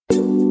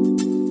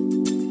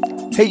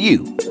Hey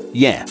you,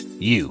 yeah,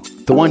 you,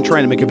 the one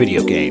trying to make a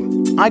video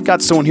game. I've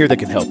got someone here that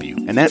can help you,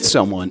 and that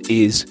someone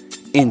is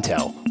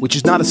Intel, which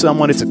is not a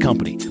someone, it's a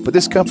company. But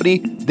this company,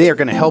 they are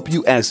going to help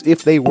you as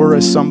if they were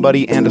a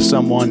somebody and a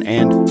someone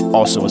and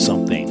also a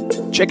something.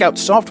 Check out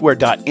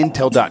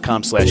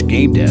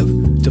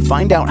software.intel.com/gamedev to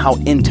find out how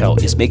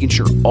Intel is making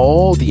sure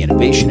all the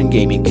innovation in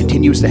gaming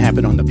continues to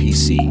happen on the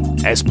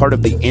PC as part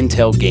of the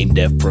Intel Game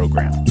Dev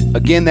program.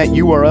 Again, that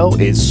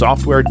URL is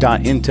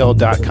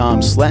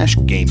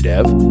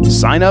software.intel.com/gamedev.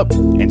 Sign up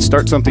and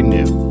start something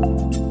new.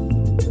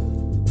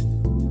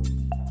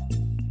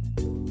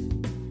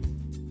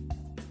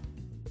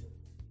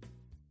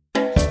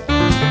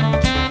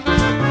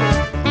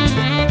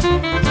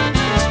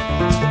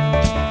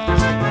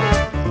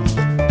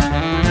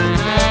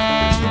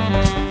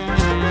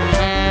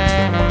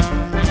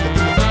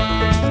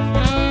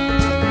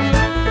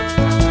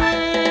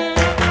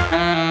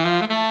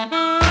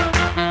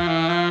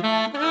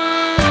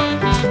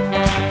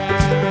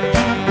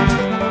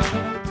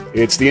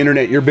 It's the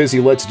internet, you're busy,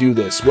 let's do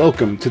this.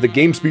 Welcome to the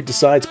GamesBeat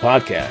Decides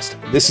podcast.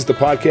 This is the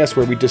podcast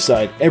where we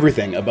decide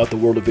everything about the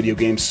world of video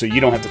games so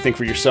you don't have to think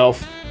for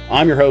yourself.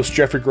 I'm your host,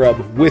 Jeffrey Grubb.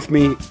 With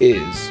me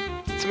is...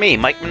 It's me,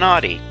 Mike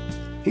Minotti.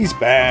 He's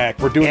back.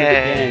 We're doing it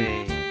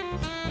again.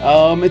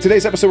 In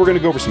today's episode, we're going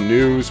to go over some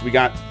news. We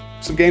got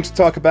some games to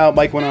talk about.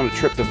 Mike went on a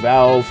trip to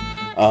Valve.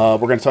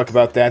 We're going to talk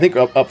about that, I think,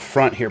 up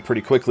front here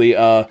pretty quickly.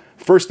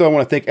 First, though, I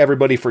want to thank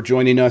everybody for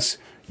joining us.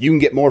 You can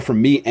get more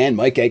from me and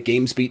Mike at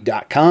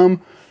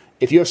GamesBeat.com.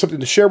 If you have something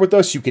to share with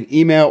us, you can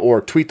email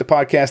or tweet the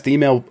podcast. The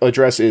email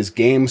address is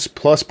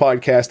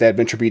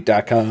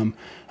gamespluspodcast@venturebeat.com.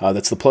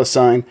 That's the plus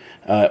sign.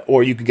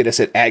 Or you can get us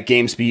at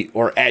GamesBeat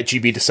or at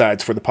GB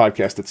Decides for the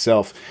podcast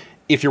itself.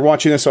 If you're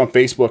watching this on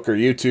Facebook or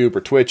YouTube or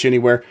Twitch,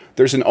 anywhere,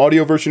 there's an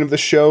audio version of the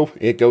show.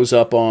 It goes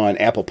up on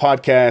Apple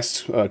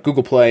Podcasts,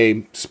 Google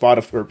Play,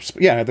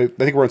 Spotify. I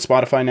think we're on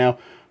Spotify now.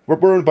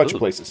 We're in a bunch of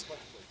places.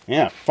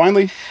 Yeah,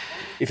 finally,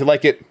 if you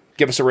like it,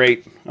 give us a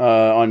rate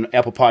on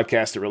Apple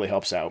Podcasts. It really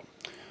helps out.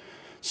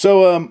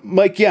 So,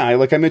 Mike,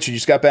 like I mentioned, you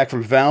just got back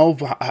from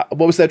Valve. What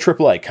was that trip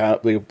like?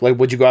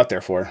 What'd you go out there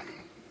for?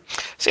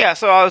 So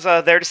I was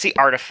there to see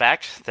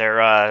Artifact, their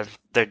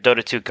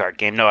Dota 2 card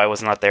game. No, I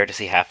was not there to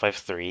see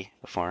Half-Life 3,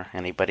 before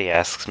anybody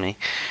asks me.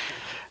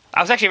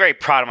 I was actually very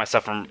proud of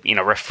myself from,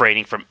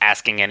 refraining from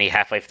asking any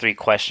Half-Life 3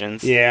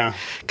 questions. Yeah.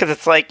 Because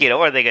it's like, what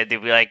are they going to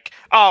do? Be like,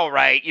 all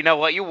right, you know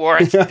what, you wore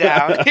us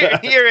down.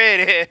 Here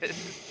it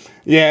is.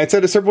 Yeah, it's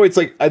at a certain point, it's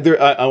like,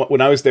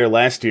 when I was there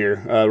last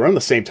year, around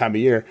the same time of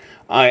year,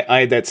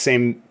 I had that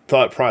same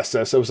thought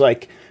process. I was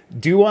like,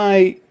 do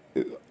I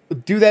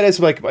do that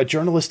as like a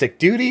journalistic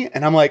duty?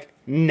 And I'm like,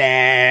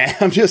 nah,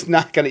 I'm just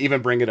not going to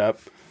even bring it up.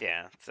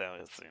 Yeah, so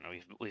it's,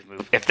 we've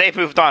moved. If they've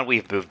moved on,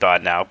 we've moved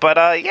on now.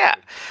 But yeah,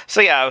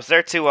 so I was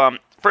there to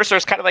first there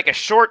was kind of like a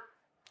short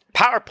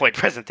PowerPoint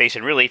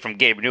presentation, really, from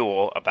Gabe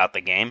Newell about the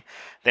game.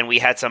 Then we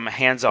had some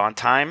hands-on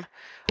time.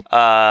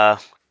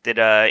 Did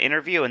an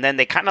interview, and then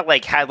they kind of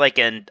like had like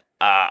a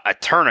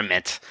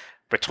tournament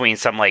between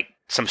some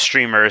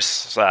streamers,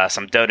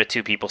 some Dota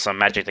 2 people, some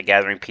Magic the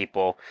Gathering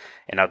people,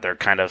 and other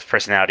kind of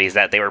personalities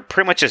that they were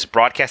pretty much just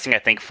broadcasting, I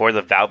think, for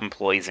the Valve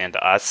employees and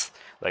us.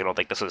 I don't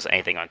think this was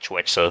anything on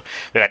Twitch, so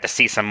we got to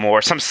see some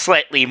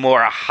slightly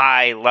more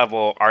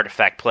high-level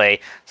Artifact play,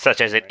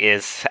 such as it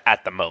is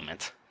at the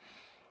moment.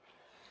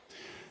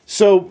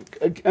 So,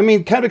 I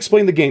mean, kind of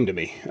explain the game to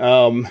me.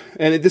 And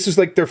this is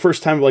like their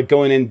first time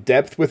going in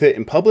depth with it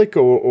in public,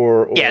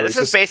 or yeah, this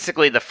is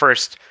basically the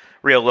first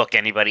real look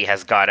anybody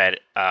has got at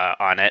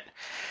on it.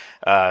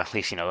 At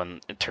least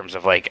in terms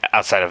of like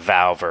outside of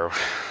Valve or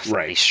some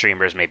of these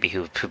streamers maybe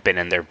who've been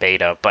in their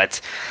beta.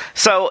 But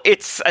so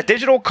it's a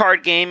digital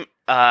card game.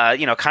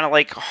 Kind of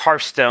like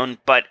Hearthstone,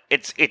 but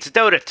it's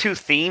Dota 2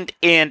 themed,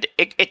 and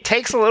it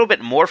takes a little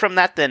bit more from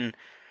that than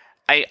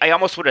I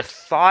almost would have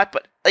thought,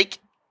 but like.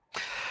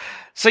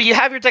 So you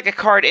have your deck of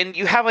card, and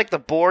you have like the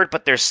board,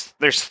 but there's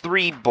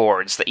 3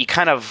 boards that you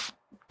kind of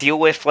deal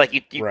with. Like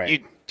you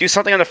do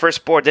something on the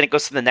first board, then it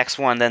goes to the next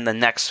one, then the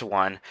next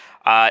one.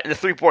 And the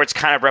 3 boards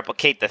kind of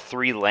replicate the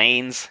 3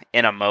 lanes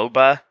in a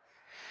MOBA.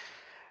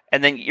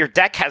 And then your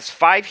deck has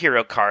 5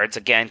 hero cards,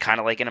 again, kind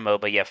of like in a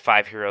MOBA. You have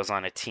 5 heroes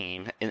on a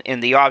team,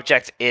 and the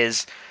object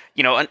is,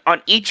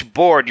 on each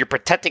board, you're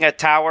protecting a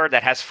tower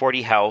that has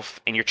 40 health,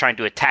 and you're trying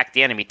to attack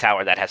the enemy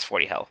tower that has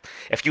 40 health.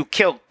 If you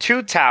kill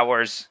 2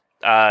 towers,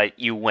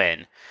 you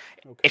win.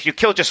 Okay. If you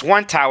kill just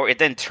 1 tower, it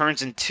then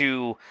turns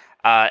into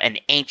an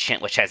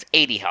ancient, which has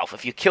 80 health.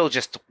 If you kill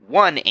just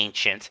 1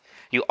 ancient,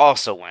 you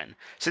also win.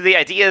 So the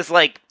idea is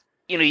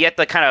you have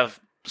to kind of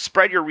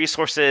spread your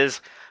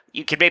resources.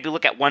 You could maybe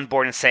look at one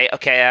board and say,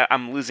 okay,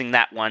 I'm losing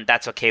that one.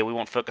 That's okay. We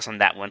won't focus on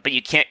that one. But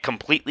you can't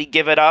completely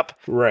give it up.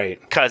 Right.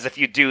 Because if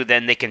you do,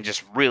 then they can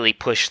just really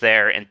push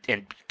there and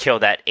kill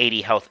that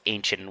 80 health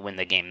ancient and win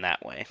the game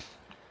that way.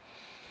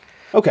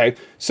 Okay.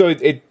 So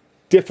it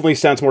definitely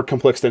sounds more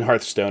complex than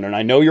Hearthstone, and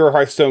I know you're a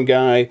Hearthstone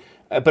guy,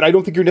 but I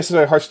don't think you're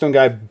necessarily a Hearthstone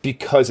guy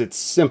because it's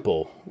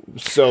simple.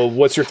 So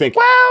what's your thinking?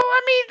 Well,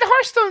 I mean, the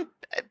Hearthstone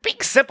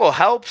being simple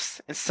helps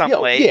in some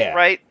way,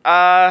 right?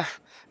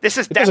 this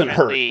is it doesn't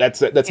hurt.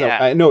 That's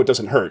not. I know it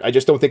doesn't hurt. I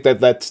just don't think that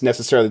that's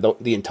necessarily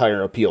the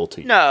entire appeal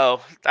to you. No,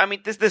 I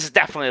mean this is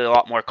definitely a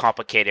lot more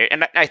complicated,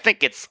 and I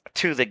think it's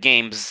to the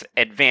game's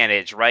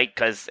advantage, right?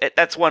 Because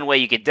that's one way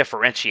you can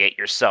differentiate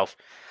yourself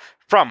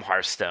from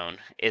Hearthstone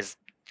is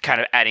kind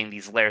of adding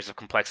these layers of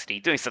complexity,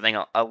 doing something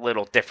a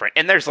little different.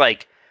 And there's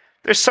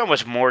so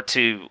much more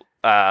to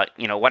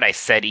what I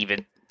said.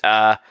 Even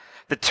the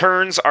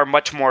turns are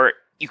much more.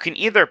 You can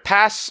either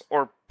pass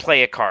or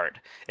play a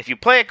card. If you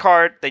play a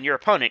card, then your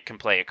opponent can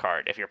play a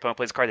card. If your opponent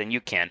plays a card, then you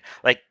can.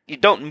 Like, you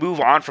don't move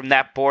on from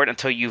that board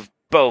until you've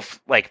both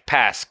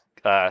passed,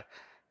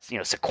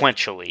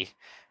 sequentially.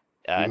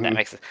 That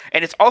makes sense.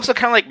 And it's also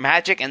kind of like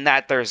Magic in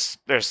that there's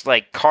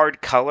like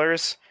card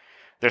colors.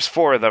 There's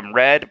 4 of them: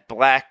 red,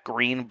 black,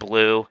 green,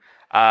 blue.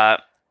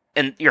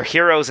 And your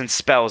heroes and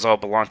spells all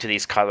belong to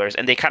these colors,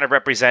 and they kind of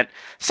represent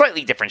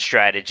slightly different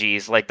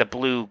strategies. Like the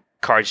blue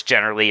cards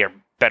generally are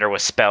better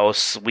with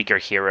spells, weaker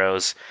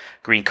heroes.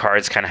 Green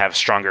cards kind of have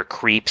stronger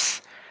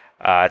creeps.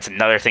 It's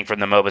another thing from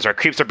the MOBAs. Our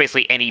creeps are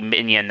basically any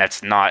minion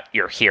that's not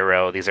your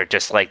hero. These are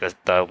just like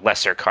the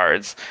lesser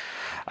cards,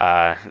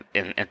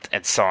 and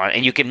so on.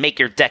 And you can make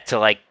your deck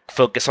to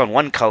focus on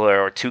 1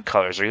 color or 2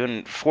 colors or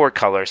even 4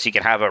 colors. So you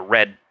can have a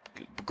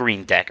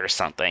red-green deck or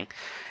something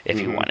if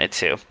you wanted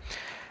to.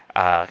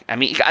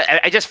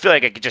 I just feel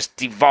like I could just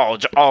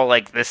divulge all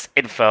this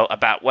info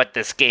about what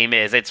this game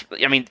is.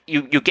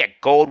 You get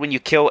gold when you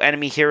kill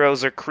enemy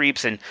heroes or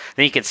creeps, and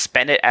then you can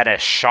spend it at a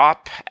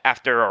shop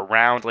after a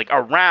round. Like,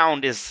 a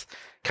round is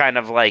kind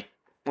of like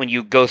when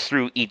you go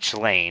through each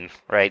lane,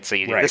 right? So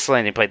you do this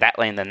lane, you play that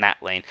lane, then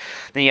that lane.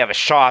 Then you have a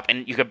shop,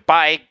 and you could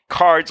buy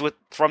cards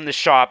from the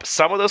shop.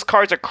 Some of those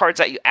cards are cards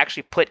that you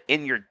actually put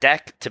in your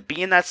deck to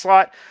be in that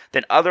slot.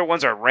 Then other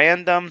ones are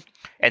random.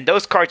 And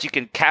those cards you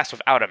can cast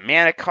without a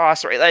mana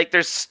cost, right? Like,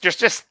 there's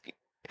just,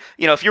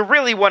 if you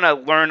really want to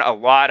learn a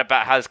lot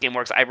about how this game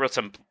works, I wrote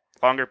some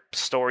longer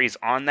stories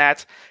on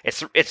that.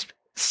 It's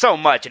so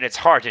much, and it's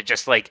hard to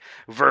just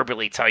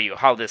verbally tell you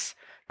how this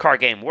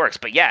card game works.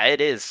 But yeah, it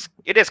is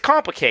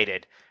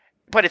complicated,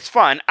 but it's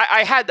fun.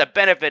 I had the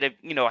benefit of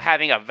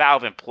having a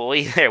Valve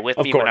employee there with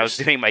me when I was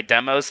doing my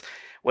demos,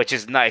 which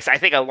is nice. I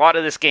think a lot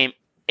of this game,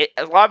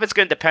 a lot of it's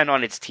going to depend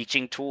on its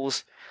teaching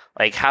tools,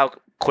 like how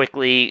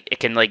quickly it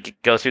can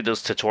go through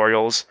those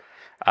tutorials,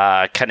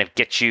 kind of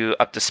get you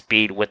up to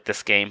speed with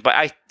this game.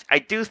 But I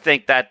do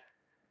think that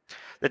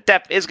the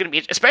depth is going to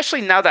be, especially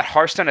now that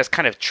Hearthstone has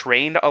kind of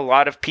trained a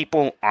lot of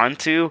people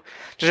onto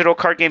digital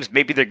card games.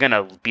 Maybe they're going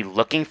to be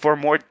looking for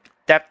more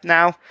depth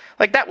now.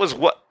 Like, that was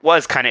what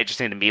was kind of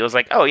interesting to me. It was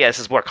like, oh yeah, this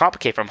is more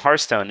complicated from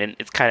Hearthstone, and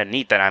it's kind of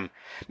neat that I'm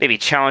maybe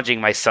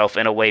challenging myself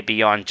in a way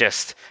beyond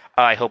just,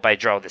 I hope I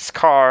draw this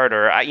card,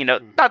 or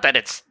not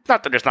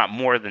that there's not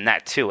more than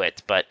that to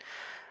it, but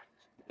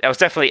I was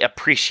definitely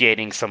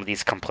appreciating some of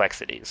these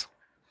complexities.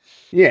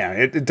 Yeah,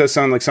 it does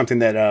sound like something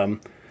that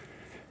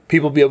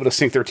people will be able to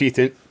sink their teeth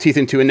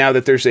into. And now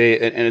that there's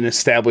an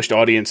established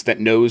audience that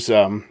knows,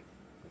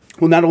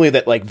 not only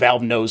that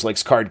Valve knows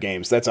likes card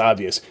games, that's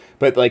obvious,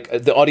 but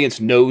the audience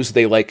knows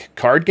they like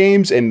card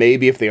games, and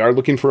maybe if they are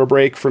looking for a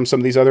break from some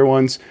of these other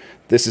ones,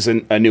 this is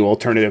a new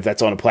alternative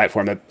that's on a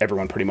platform that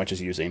everyone pretty much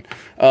is using.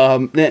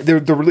 They're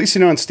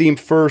releasing it on Steam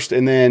first,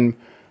 and then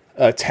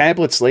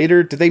tablets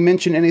later. Did they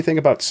mention anything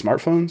about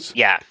smartphones?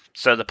 Yeah.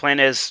 So the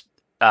plan is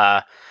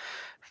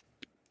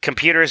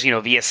computers,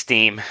 via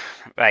Steam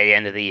by the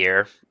end of the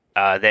year.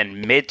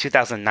 Then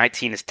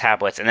mid-2019 is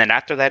tablets. And then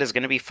after that is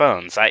going to be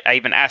phones. I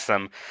even asked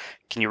them,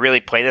 can you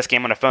really play this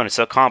game on a phone? It's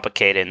so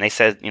complicated. And they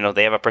said,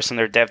 they have a person in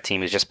their dev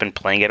team who's just been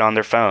playing it on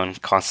their phone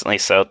constantly.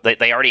 So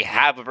they already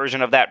have a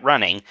version of that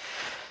running.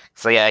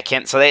 So yeah, I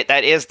can't. So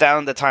that is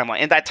down the timeline.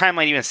 And that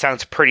timeline even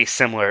sounds pretty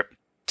similar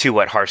to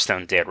what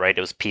Hearthstone did, right?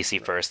 It was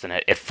PC first, and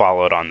it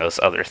followed on those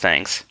other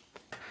things.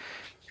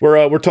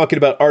 We're talking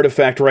about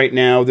Artifact right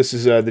now. This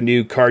is the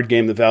new card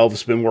game that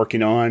Valve's been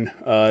working on.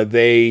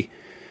 They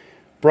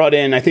brought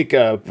in, I think,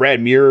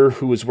 Brad Muir,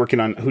 who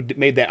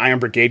made that Iron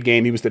Brigade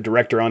game. He was the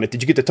director on it.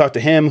 Did you get to talk to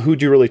him?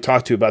 Who'd you really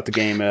talk to about the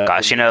game?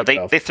 Gosh,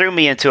 they threw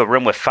me into a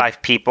room with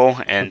 5 people,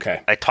 and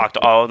I talked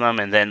to all of them,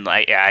 and then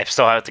I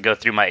still have to go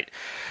through my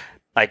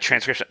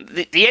transcription.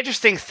 The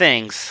interesting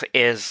things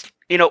is,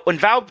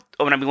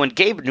 when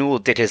Gabe Newell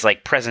did his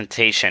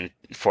presentation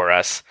for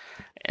us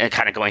and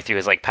kind of going through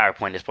his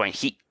PowerPoint,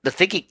 the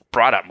thing he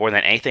brought up more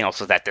than anything else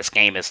was that this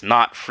game is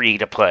not free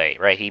to play,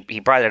 right? He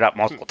brought it up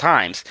multiple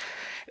times,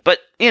 but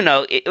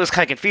it was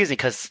kind of confusing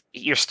because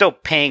you're still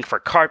paying for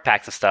card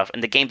packs and stuff,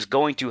 and the game's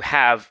going to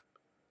have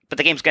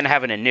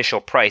an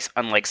initial price,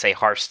 unlike say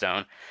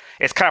Hearthstone.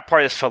 It's kind of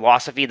part of this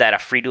philosophy that a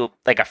free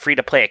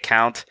to play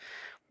account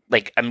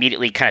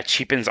immediately kind of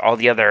cheapens all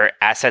the other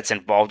assets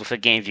involved with the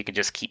game. You can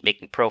just keep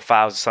making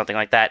profiles or something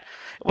like that.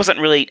 It wasn't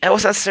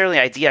necessarily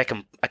an idea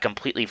I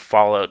completely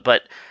followed,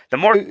 but the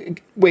more...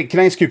 Wait, can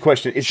I ask you a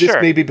question? Is this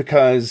maybe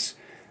because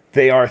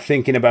they are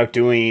thinking about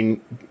doing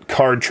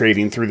card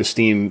trading through the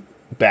Steam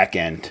back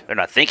end? They're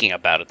not thinking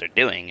about it, they're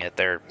doing it.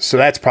 So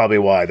that's probably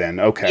why then.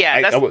 Okay.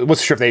 Yeah, I wasn't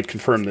sure if they'd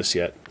confirmed this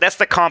yet. That's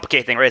the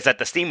complicated thing, right? Is that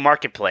the Steam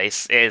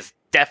Marketplace is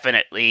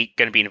definitely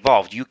going to be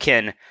involved. You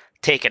can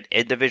take an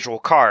individual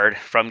card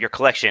from your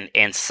collection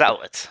and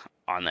sell it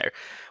on there,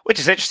 which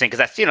is interesting because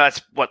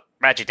that's what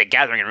Magic the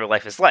Gathering in real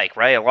life is like,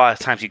 right? A lot of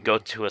times you go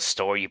to a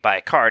store, you buy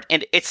a card,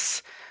 and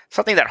it's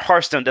something that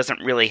Hearthstone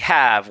doesn't really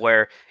have,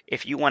 where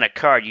if you want a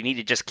card, you need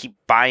to just keep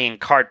buying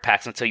card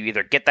packs until you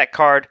either get that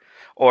card,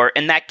 or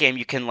in that game,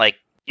 you can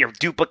your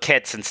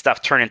duplicates and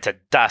stuff turn into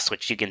dust,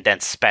 which you can then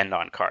spend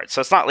on cards. So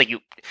it's not like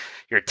you're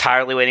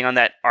entirely waiting on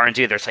that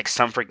RNG. There's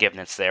some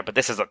forgiveness there, but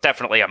this is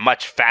definitely a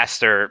much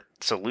faster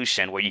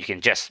solution where you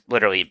can just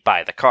literally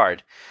buy the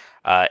card.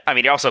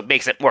 It also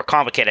makes it more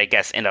complicated, I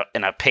guess, in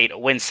a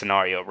pay-to-win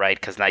scenario, right?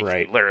 Because now you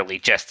can literally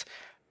just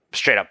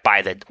straight up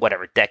buy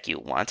whatever deck you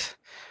want.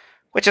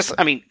 Which is,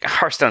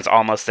 Hearthstone's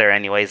almost there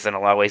anyways in a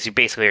lot of ways. You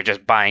basically are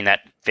just buying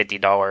that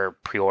 $50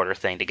 pre-order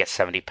thing to get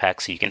 70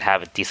 packs so you can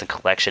have a decent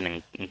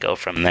collection and go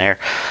from there.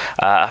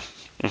 Yeah,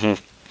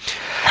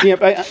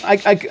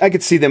 I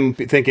could see them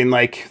thinking,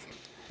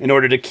 in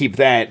order to keep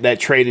that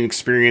trading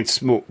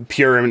experience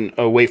pure and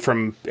away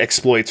from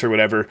exploits or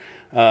whatever,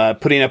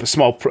 putting up a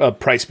small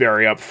price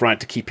barrier up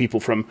front to keep people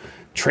from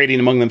trading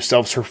among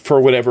themselves for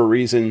whatever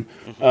reason,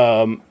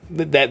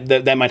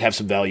 that might have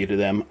some value to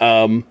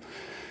them.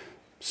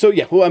 So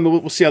yeah,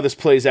 we'll see how this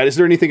plays out. Is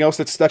there anything else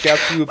that stuck out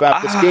to you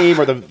about this game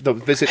or the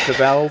visit to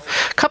Valve?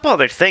 A couple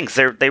other things.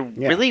 They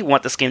really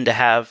want this game to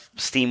have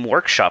Steam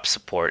Workshop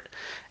support,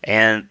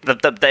 and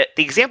the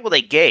example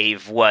they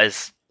gave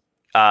was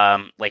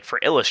for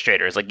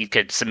illustrators, you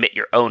could submit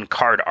your own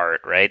card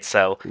art, right?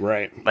 So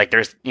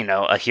there's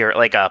a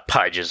hero a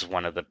Pudge is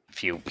one of the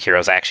few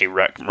heroes I actually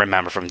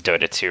remember from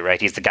Dota 2, right?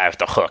 He's the guy with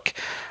the hook.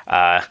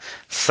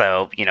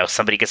 So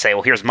somebody could say,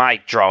 well, here's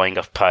my drawing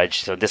of Pudge,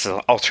 so this is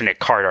an alternate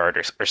card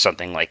art or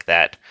something like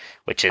that.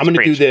 Which is I'm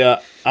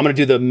gonna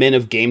do the Men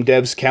of Game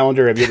Devs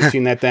calendar. Have you ever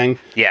seen that thing?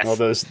 Yes. All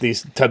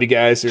these tubby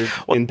guys are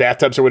in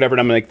bathtubs or whatever, and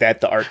I'm gonna make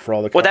that the art for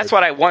all the cards. Well, that's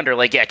what I wonder.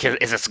 Is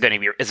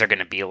there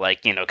gonna be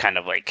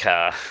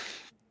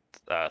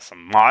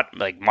some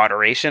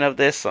moderation of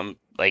this?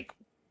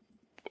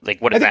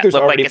 What does that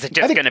look like? Is it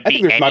just gonna be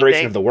anything? There's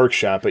moderation of the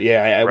workshop, but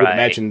yeah, I would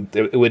imagine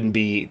it wouldn't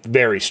be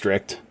very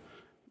strict.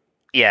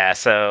 Yeah,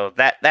 so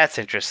that's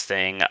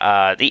interesting.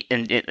 They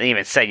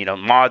even said,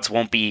 mods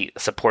won't be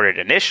supported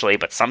initially,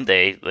 but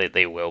someday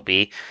they will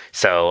be.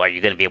 So are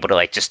you going to be able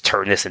to just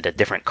turn this into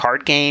different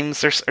card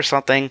games or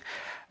something?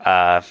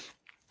 So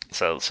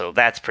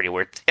that's pretty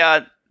weird.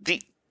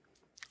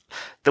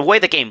 The way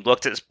the game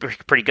looked is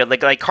pretty good.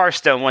 Like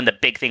Hearthstone, one of the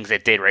big things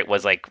it did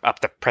was up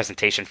the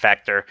presentation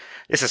factor.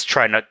 This is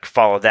trying to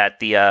follow that.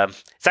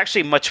 It's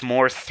actually much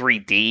more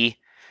 3D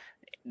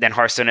than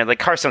Hearthstone.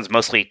 And Hearthstone's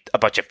mostly a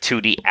bunch of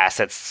 2D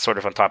assets sort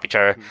of on top of each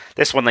other.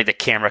 This one, the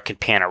camera can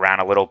pan around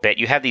a little bit.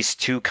 You have these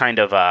two kind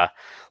of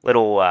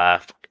little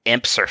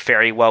imps or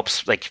fairy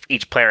whelps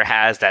each player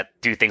has that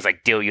do things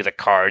like deal you the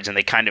cards, and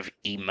they kind of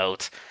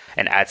emote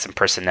and add some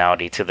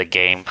personality to the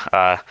game.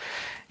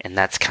 And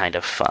that's kind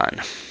of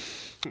fun.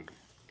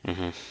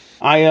 Mm-hmm.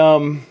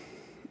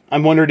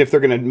 I'm wondering if they're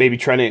going to maybe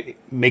try to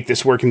make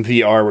this work in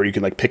VR where you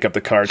can pick up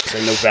the cards,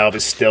 because I know Valve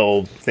is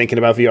still thinking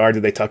about VR.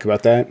 Did they talk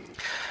about that?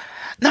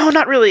 No,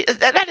 not really.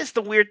 That is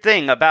the weird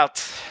thing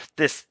about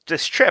this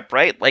trip,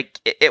 right?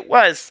 It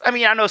was. I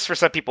know for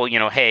some people,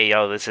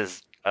 this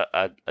is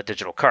a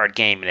digital card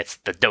game and it's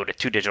the Dota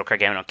 2 digital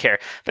card game. I don't care,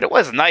 but it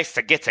was nice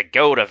to get to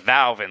go to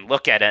Valve and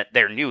look at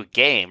their new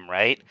game,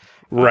 right?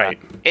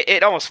 Right.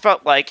 It almost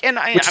felt like, and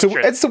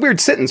it's a weird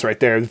sentence right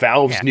there.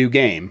 Valve's new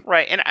game,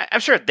 right? And I'm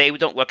sure they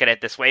don't look at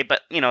it this way,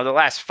 but the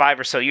last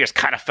 5 or so years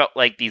kind of felt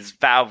like these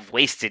Valve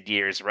wasted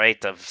years,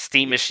 right? Of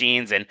Steam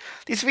machines and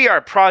these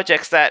VR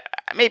projects that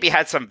maybe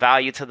had some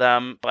value to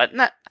them, but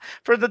not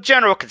for the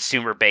general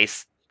consumer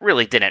base.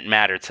 Really didn't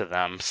matter to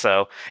them.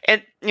 So,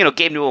 and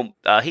Gabe Newell,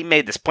 he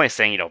made this point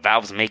saying,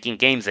 Valve's making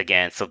games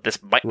again, so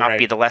this might not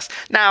be the last.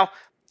 Now,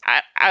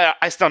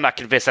 I still not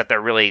convinced that they're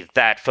really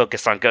that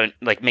focused on going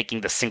making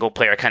the single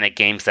player kind of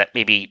games that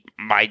maybe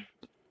my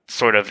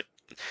sort of,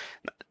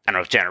 I don't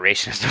know if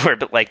generation is the word,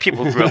 but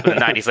people who grew up in the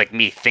 90s like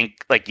me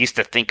used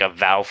to think of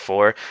Valve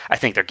for. I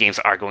think their games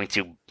are going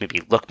to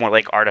maybe look more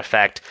like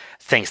Artifact,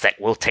 things that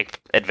will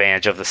take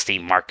advantage of the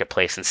Steam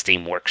Marketplace and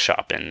Steam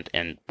Workshop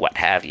and what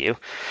have you.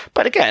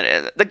 But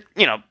again,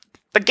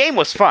 the game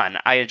was fun.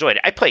 I enjoyed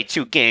it. I played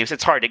 2 games.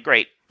 It's hard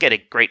to get a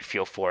great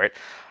feel for it.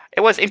 It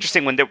was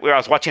interesting when I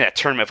was watching that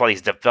tournament with all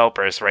these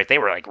developers, right? They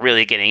were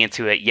really getting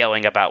into it,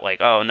 yelling about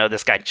oh no,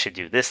 this guy should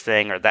do this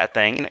thing or that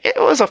thing. It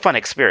was a fun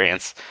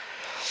experience.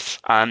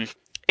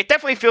 It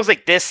definitely feels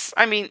like this.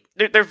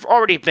 There've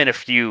already been a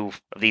few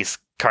of these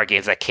card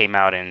games that came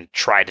out and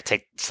tried to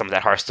take some of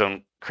that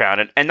Hearthstone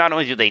crown, and not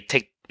only do they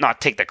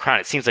not take the crown,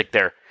 it seems like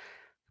they're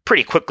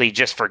pretty quickly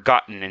just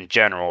forgotten in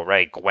general,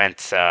 right?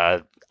 Gwent,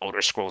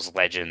 Elder Scrolls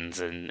Legends,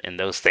 and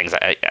those things.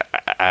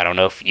 I don't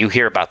know if you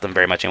hear about them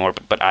very much anymore,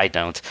 but I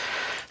don't.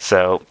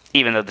 So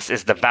even though this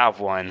is the Valve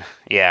one,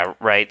 yeah,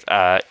 right.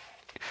 And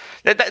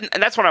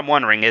that's what I'm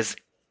wondering is,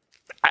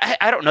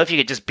 I don't know if you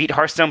could just beat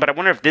Hearthstone, but I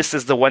wonder if this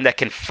is the one that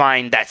can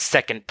find that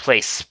second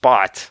place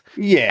spot.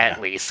 Yeah. At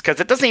least.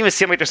 Because it doesn't even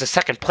seem like there's a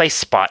second place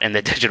spot in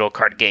the digital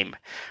card game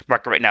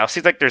market right now. It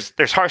seems like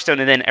there's Hearthstone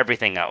and then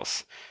everything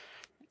else.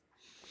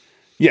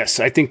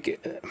 Yes, I think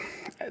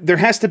there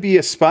has to be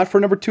a spot for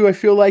number 2, I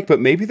feel like, but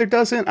maybe there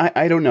doesn't.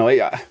 I don't know.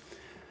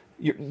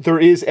 There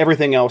is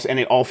everything else, and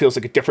it all feels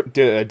like a different,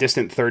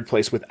 distant third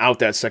place without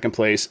that second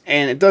place.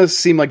 And it does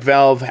seem like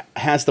Valve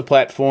has the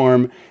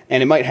platform,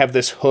 and it might have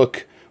this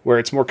hook where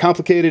it's more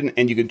complicated,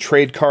 and you can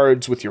trade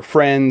cards with your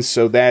friends,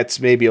 so that's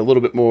maybe a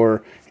little bit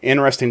more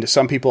interesting to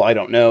some people. I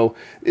don't know.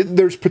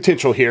 There's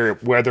potential here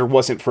where there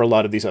wasn't for a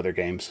lot of these other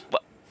games.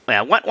 Well,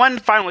 yeah, one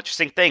final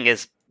interesting thing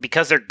is,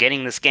 because they're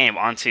getting this game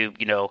onto,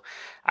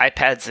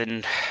 iPads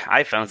and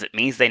iPhones, it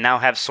means they now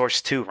have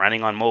Source 2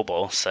 running on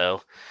mobile,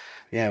 so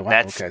yeah,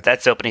 wow,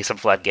 that's opening some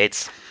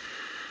floodgates.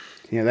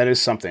 Yeah, that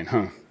is something,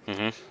 huh?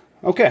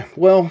 Mm-hmm. Okay,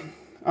 well,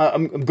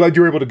 I'm glad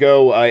you were able to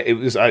go.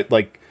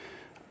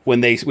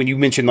 When you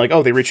mentioned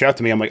they reached out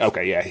to me, I'm like,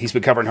 okay, yeah, he's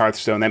been covering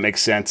Hearthstone. That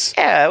makes sense.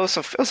 Yeah, it was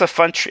a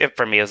fun trip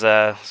for me. It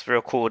was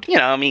real cool.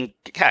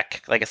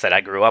 Heck, like I said,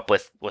 I grew up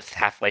with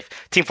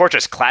Half-Life. Team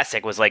Fortress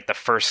Classic was like the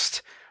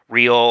first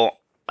real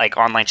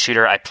online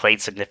shooter I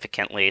played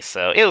significantly.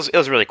 So it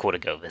was really cool to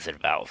go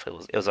visit Valve.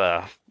 It was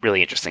a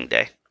really interesting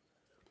day.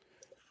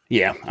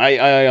 Yeah,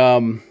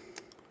 I'm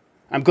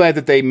glad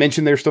that they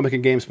mentioned they're still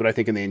making games, but I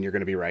think in the end you're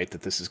going to be right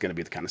that this is going to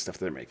be the kind of stuff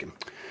they're making.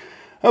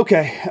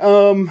 Okay,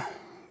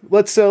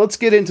 let's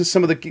get into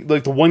some of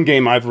the one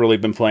game I've really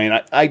been playing.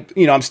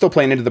 I'm still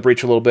playing Into the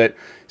Breach a little bit,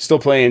 still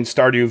playing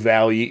Stardew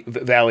Valley,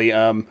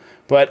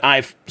 but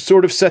I've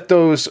sort of set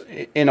those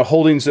in a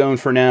holding zone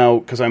for now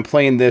because I'm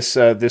playing this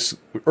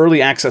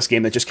early access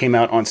game that just came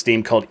out on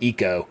Steam called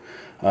Eco.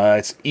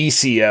 It's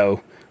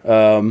ECO.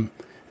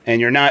 And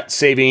you're not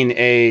saving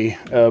a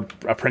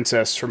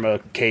princess from a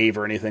cave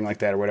or anything like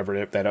that, or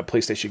whatever that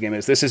PlayStation game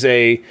is.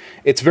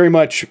 It's very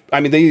much,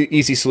 the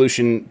easy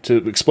solution to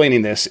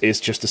explaining this is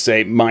just to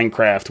say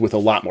Minecraft with a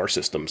lot more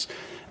systems.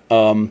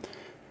 I've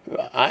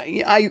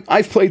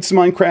played some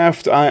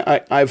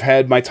Minecraft. I've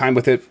had my time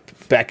with it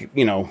back,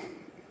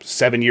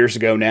 7 years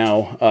ago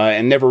now,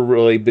 and never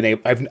really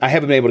I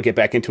haven't been able to get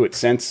back into it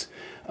since.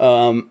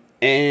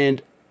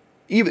 And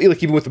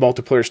even with the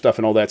multiplayer stuff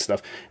and all that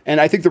stuff.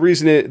 And I think the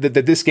reason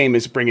that this game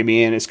is bringing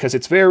me in is because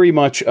it's very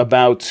much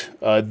about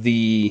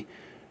the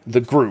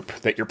group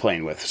that you're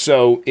playing with.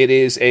 So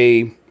it's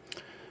a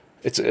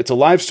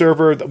live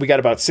server. We got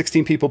about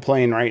 16 people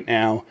playing right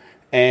now.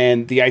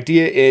 And the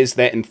idea is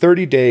that in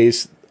 30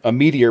 days, a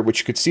meteor, which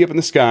you could see up in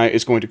the sky,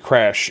 is going to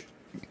crash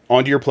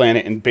onto your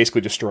planet and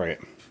basically destroy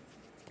it.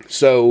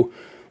 So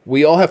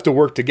we all have to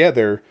work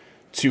together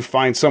to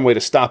find some way to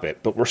stop it.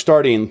 But we're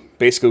starting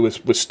basically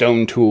with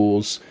stone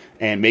tools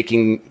and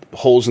making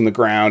holes in the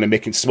ground and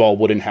making small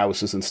wooden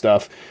houses and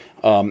stuff.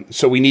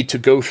 So we need to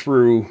go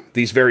through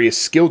these various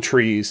skill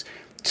trees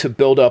to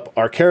build up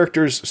our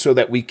characters so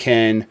that we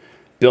can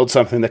build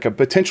something that could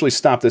potentially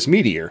stop this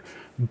meteor.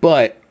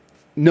 But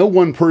no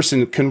one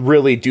person can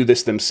really do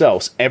this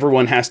themselves.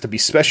 Everyone has to be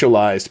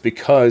specialized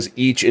because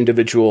each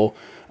individual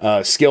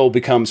skill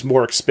becomes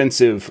more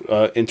expensive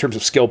in terms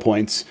of skill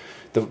points.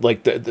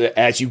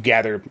 As you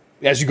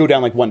go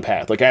down one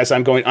path, as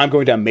I'm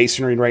going down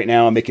masonry right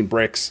now. I'm making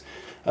bricks,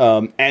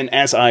 and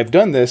as I've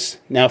done this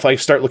now, if I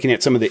start looking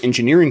at some of the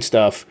engineering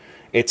stuff,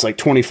 it's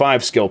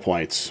 25 skill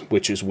points,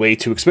 which is way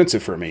too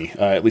expensive for me,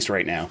 at least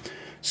right now.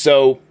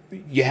 So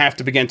you have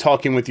to begin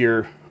talking with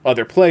your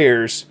other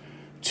players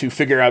to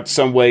figure out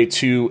some way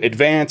to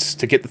advance,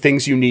 to get the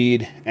things you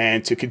need,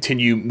 and to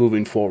continue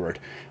moving forward.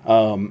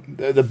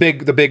 The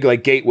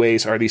big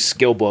gateways are these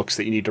skill books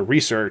that you need to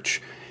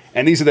research.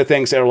 And these are the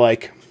things that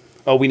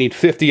are we need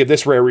 50 of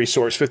this rare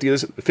resource, 50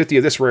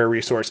 of this rare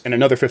resource, and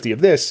another 50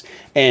 of this.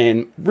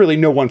 And really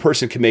no one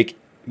person can make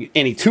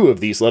any 2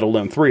 of these, let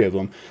alone 3 of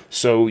them.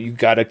 So you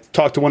got to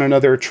talk to one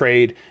another,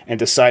 trade, and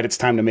decide it's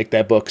time to make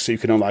that book so you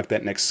can unlock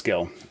that next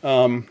skill.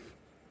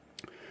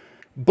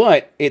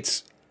 But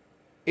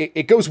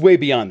it goes way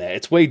beyond that.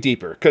 It's way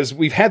deeper because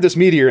we've had this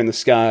meteor in the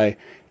sky,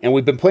 and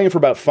we've been playing for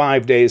about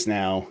 5 days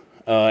now.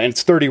 And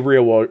it's 30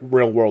 real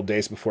world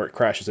days before it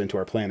crashes into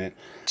our planet.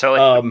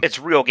 So it's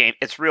real game.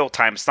 It's real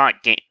time. It's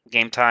not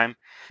game time.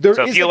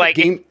 So if you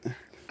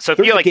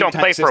don't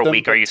play for a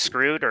week, are you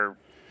screwed? Or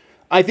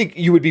I think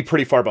you would be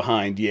pretty far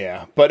behind.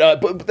 Yeah, but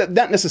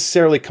not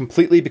necessarily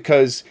completely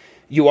because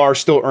you are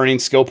still earning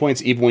skill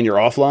points even when you're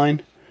offline.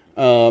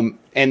 And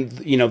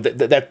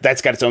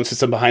that's got its own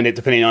system behind it,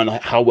 depending on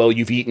how well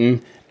you've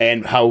eaten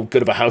and how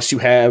good of a house you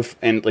have.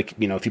 And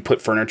if you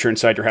put furniture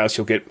inside your house,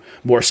 you'll get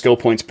more skill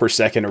points per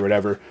second or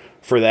whatever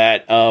for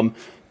that.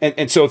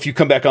 And so if you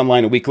come back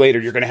online a week later,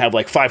 you're going to have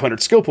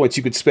 500 skill points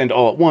you could spend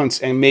all at once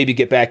and maybe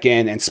get back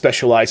in and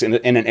specialize in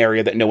an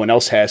area that no one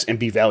else has and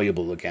be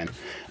valuable again.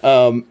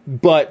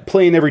 But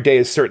playing every day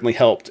has certainly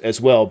helped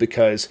as well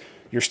because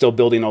you're still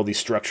building all these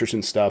structures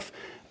and stuff.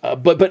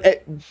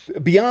 But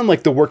beyond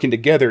the working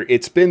together,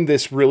 it's been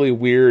this really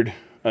weird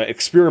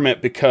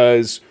experiment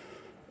because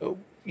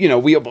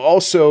we have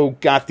also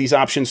got these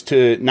options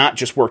to not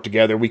just work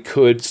together. We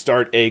could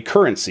start a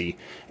currency.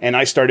 And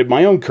I started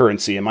my own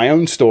currency in my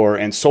own store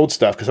and sold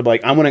stuff because I'm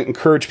like, I want to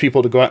encourage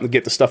people to go out and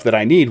get the stuff that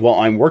I need while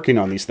I'm working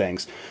on these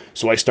things.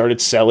 So I started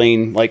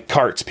selling like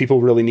carts.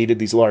 People really needed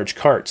these large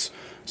carts.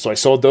 So I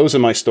sold those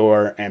in my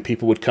store, and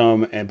people would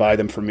come and buy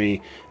them from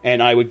me.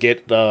 And I would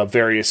get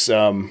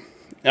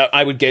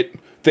I would get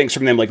things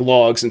from them like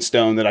logs and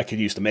stone that I could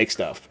use to make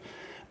stuff.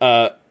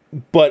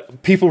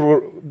 But people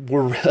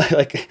were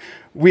like,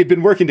 we had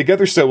been working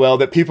together so well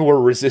that people were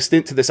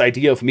resistant to this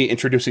idea of me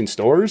introducing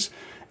stores.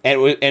 And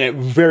it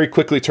very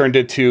quickly turned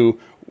into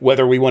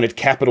whether we wanted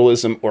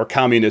capitalism or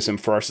communism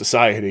for our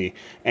society.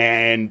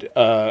 And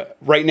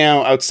right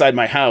now, outside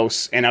my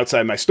house and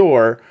outside my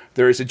store,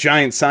 there is a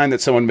giant sign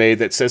that someone made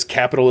that says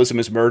capitalism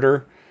is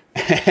murder.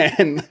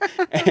 and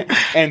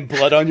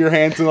blood on your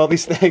hands and all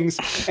these things.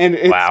 And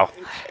it's, wow.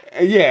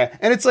 Yeah,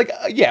 and it's like,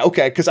 yeah,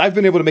 okay, because I've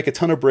been able to make a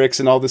ton of bricks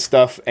and all this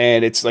stuff,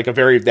 and it's like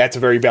that's a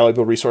very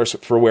valuable resource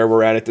for where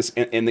we're at this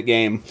in the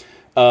game.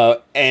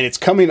 And it's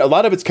coming. A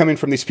lot of it's coming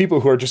from these people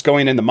who are just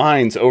going into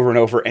mines over and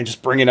over and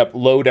just bringing up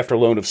load after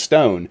load of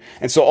stone.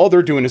 And so all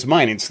they're doing is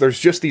mining. So there's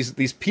just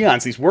these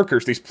peons, these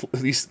workers,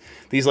 these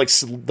like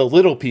the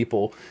little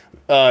people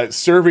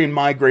serving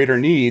my greater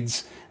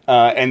needs.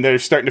 And they're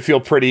starting to feel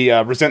pretty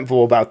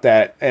resentful about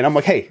that. And I'm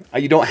like, hey,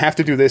 you don't have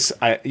to do this.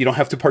 You don't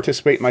have to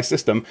participate in my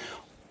system.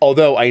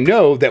 Although I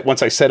know that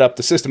once I set up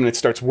the system and it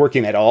starts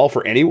working at all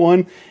for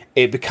anyone,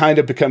 it kind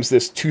of becomes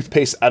this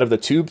toothpaste out of the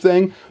tube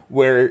thing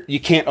where you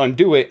can't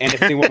undo it. And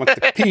if anyone wants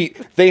to compete,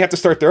 they have to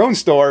start their own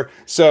store.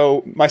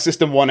 So my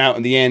system won out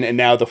in the end, and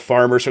now the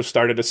farmers have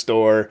started a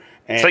store.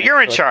 And so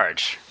you're in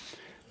charge.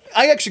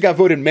 I actually got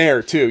voted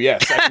mayor too.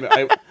 Yes,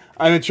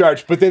 I'm in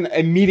charge. But then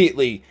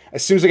immediately,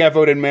 as soon as I got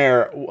voted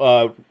mayor,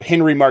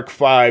 Henry Mark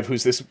V,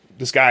 who's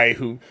this guy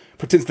who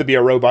pretends to be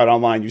a robot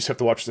online, you just have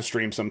to watch the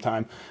stream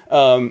sometime.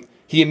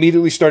 He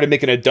immediately started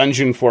making a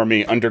dungeon for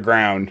me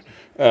underground,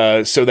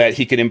 so that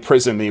he could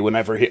imprison me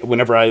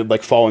whenever I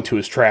like fall into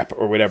his trap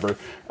or whatever.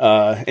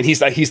 And he's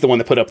the one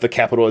that put up the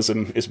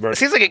capitalism is murder. It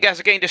seems like you guys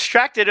are getting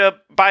distracted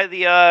by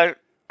the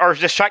or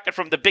distracted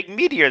from the big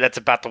meteor that's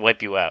about to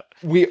wipe you out.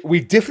 We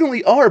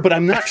definitely are, but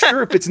I'm not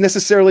sure if it's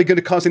necessarily going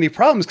to cause any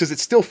problems because it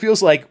still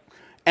feels like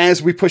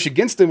as we push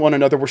against one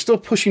another, we're still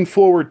pushing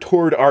forward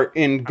toward our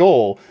end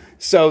goal.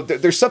 So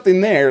there's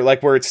something there,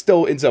 like where it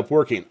still ends up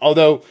working.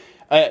 Although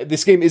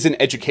this game is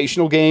an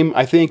educational game,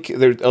 I think.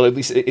 At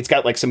least it's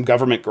got like some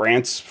government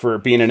grants for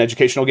being an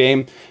educational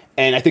game,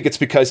 and I think it's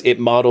because it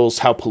models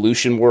how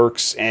pollution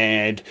works.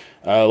 And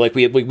like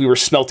we were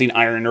smelting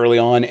iron early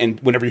on, and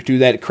whenever you do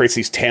that, it creates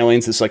these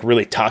tailings, this like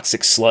really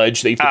toxic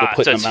sludge that you have to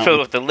put in the mountain. So it's filled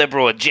with the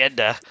liberal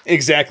agenda.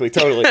 Exactly,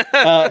 totally.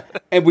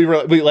 And we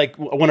like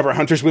one of our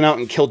hunters went out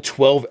and killed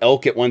 12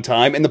 elk at one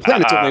time, and the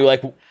planet's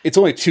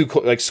only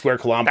 2 square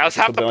kilometers. That was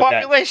half the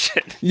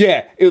population.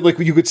 Yeah, like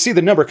you could see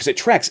the number because it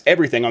tracks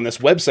everything on this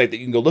website that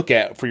you can go look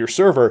at for your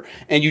server,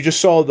 and you just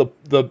saw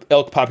the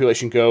elk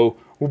population go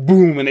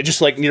boom, and it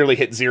just like nearly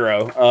hit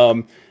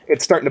zero.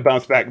 It's starting to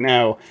bounce back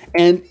now,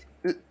 and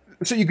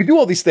so you could do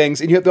all these things,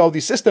 and you have all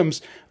these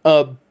systems.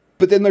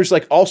 But then there's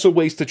like also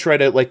ways to try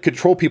to like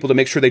control people to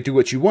make sure they do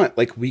what you want.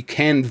 Like we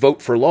can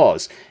vote for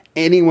laws.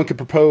 Anyone could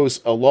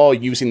propose a law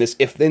using this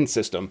if-then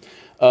system.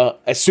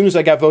 As soon as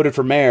I got voted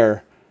for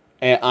mayor,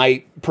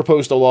 I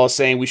proposed a law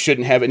saying we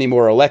shouldn't have any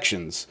more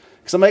elections.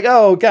 Because I'm like,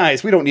 oh,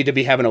 guys, we don't need to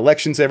be having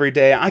elections every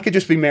day. I could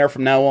just be mayor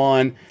from now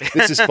on.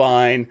 This is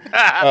fine.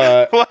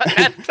 Well,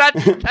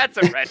 that's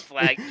a red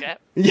flag, Jeff.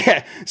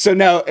 Yeah. So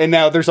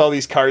now there's all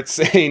these carts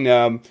saying,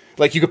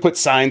 like, you could put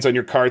signs on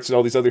your carts and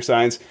all these other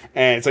signs.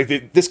 And it's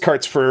like, this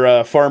cart's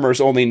for farmers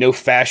only, no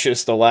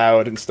fascist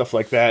allowed and stuff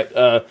like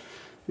that.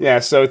 Yeah,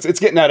 so it's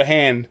getting out of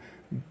hand.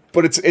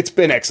 But it's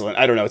been excellent.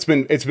 I don't know. It's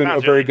been a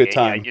very good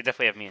time. Yeah, you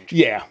definitely have me interested.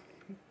 Yeah.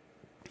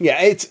 Yeah,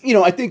 it's,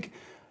 I think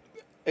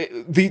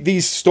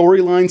these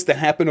storylines that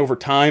happen over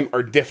time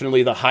are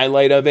definitely the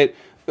highlight of it.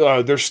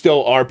 There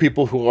still are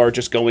people who are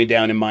just going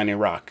down and mining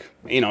rock,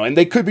 and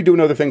they could be doing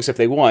other things if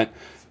they want.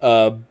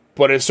 But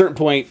at a certain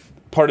point,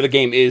 part of the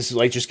game is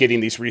like just getting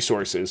these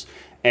resources.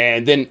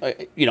 And then,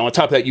 on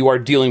top of that, you are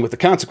dealing with the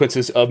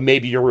consequences of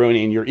maybe you're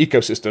ruining your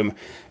ecosystem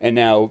and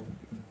now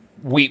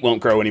wheat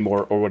won't grow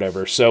anymore or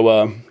whatever.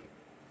 So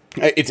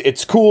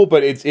it's cool,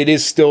 but it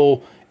is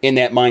still in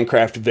that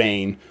Minecraft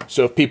vein.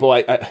 So if people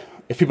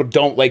if people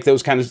don't like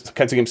those kinds of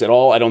games at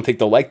all, I don't think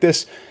they'll like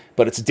this.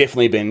 But it's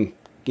definitely been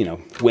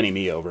winning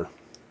me over.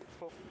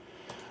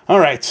 All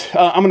right,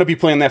 I'm going to be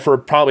playing that for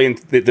probably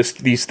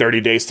these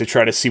 30 days to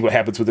try to see what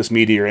happens with this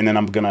meteor, and then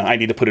I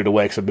need to put it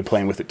away because I've been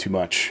playing with it too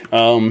much.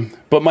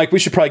 But Mike, we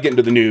should probably get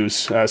into the news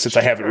since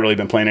I haven't really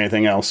been playing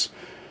anything else.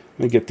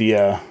 Let me get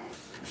the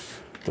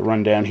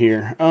rundown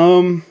here.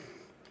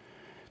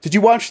 Did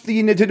you watch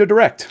the Nintendo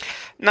Direct?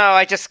 No,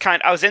 I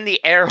was in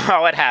the air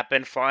while it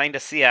happened, flying to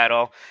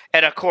Seattle,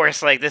 and of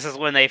course, this is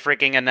when they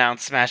freaking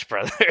announced Smash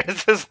Brothers.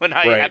 This is when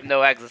I have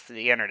no access to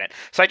the internet,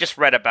 so I just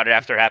read about it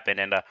after it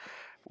happened, and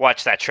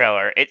watched that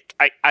trailer,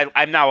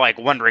 I'm now like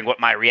wondering what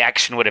my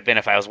reaction would have been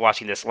if I was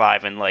watching this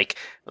live and like I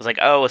was like,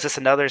 oh, is this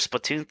another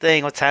Splatoon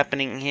thing? What's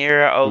happening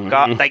here? Oh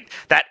god, like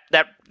that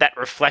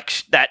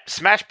reflection, that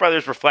Smash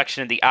Brothers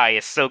reflection in the eye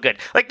is so good.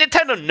 Like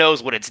Nintendo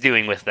knows what it's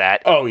doing with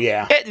that. Oh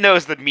yeah, it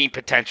knows the meme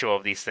potential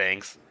of these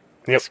things.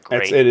 Yep, it's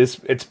great.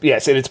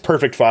 It's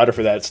perfect fodder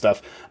for that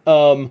stuff.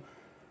 When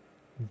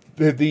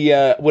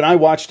I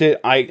watched it,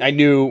 I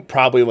knew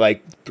probably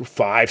like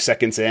 5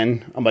 seconds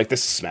in, I'm like,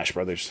 this is Smash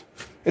Brothers.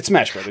 It's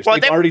Smash Brothers. Well,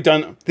 they've already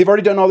done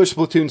all their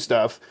Splatoon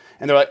stuff,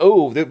 and they're like,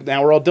 oh,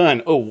 now we're all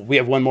done. Oh, we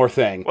have one more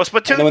thing. Well,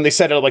 Splatoon. And then when they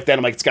set it up like that,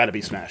 I'm like, it's got to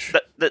be Smash.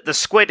 The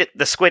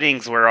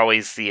Squiddings were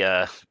always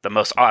the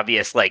most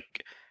obvious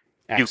like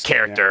new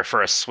character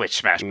for a Switch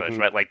Smash Brothers,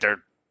 right? Like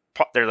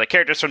they're like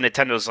characters from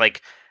Nintendo's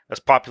like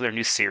most popular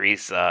new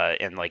series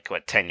in like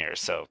 10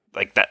 years. So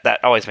like that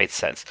always made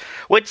sense.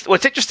 What's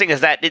interesting is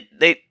that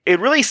it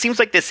really seems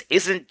like this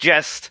isn't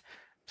just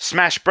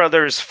Smash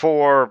Brothers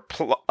 4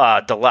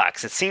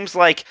 Deluxe. It seems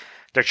like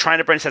they're trying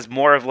to bring this as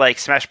more of like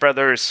Smash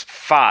Brothers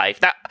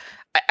 5. Now,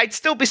 I'd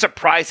still be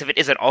surprised if it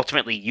isn't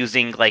ultimately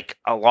using like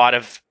a lot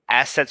of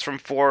assets from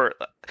 4.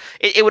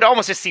 It would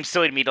almost just seem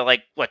silly to me to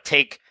like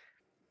take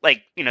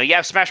like, you know, you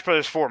have Smash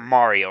Brothers 4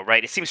 Mario,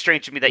 right? It seems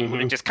strange to me that you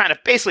would have just kind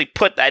of basically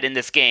put that in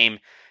this game,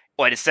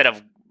 or instead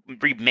of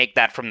remake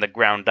that from the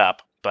ground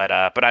up. But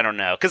I don't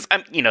know, because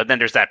you know, then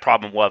there's that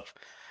problem of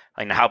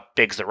like how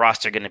big's the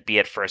roster going to be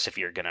at first if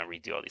you're going to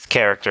redo all these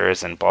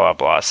characters and blah blah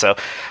blah. So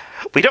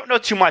we don't know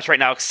too much right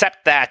now,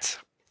 except that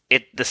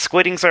the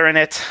Squiddings are in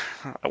it.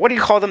 What do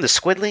you call them? The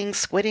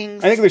Squidlings?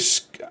 Squiddings? I think they're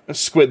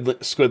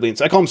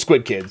Squidlings. I call them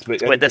Squid Kids.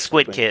 But the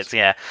Squid Kids,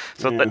 yeah.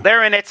 So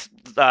they're in it.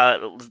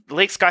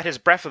 Lake's got his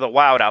Breath of the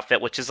Wild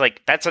outfit, which is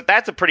like, that's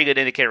a pretty good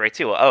indicator, right,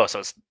 too. Oh, so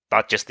it's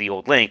not just the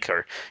old Link,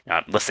 or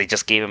unless they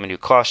just gave him a new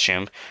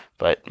costume,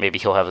 but maybe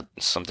he'll have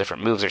some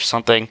different moves or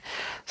something.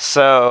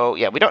 So,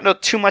 yeah, we don't know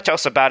too much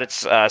else about it.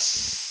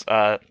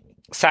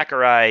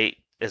 Sakurai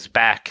is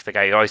back, the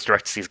guy who always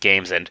directs these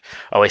games and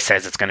always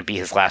says it's going to be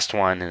his last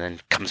one, and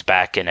then comes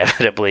back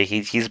inevitably.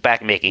 He's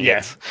back making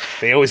it.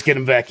 They always get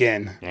him back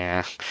in.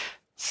 Yeah.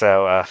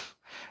 So,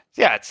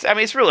 yeah,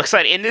 it's real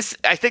exciting. And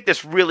I think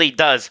this really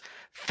does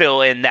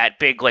fill in that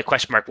big like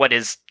question mark. What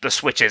is the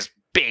Switch's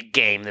big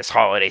game this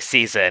holiday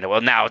season?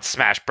 Well, now it's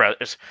Smash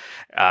Brothers,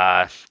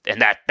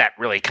 and that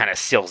really kind of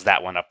seals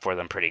that one up for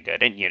them pretty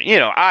good. And you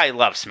know, I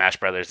love Smash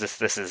Brothers.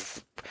 This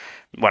is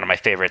one of my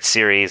favorite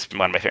series,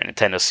 one of my favorite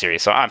Nintendo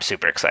series. So I'm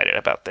super excited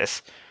about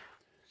this.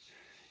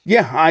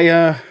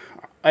 Yeah,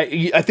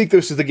 I think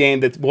this is the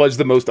game that was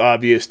the most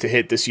obvious to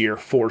hit this year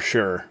for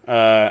sure.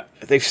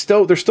 They're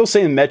still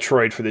saying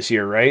Metroid for this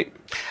year, right?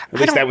 At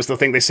least that was the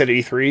thing they said at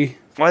E3.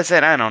 Was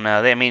it? I don't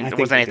know. There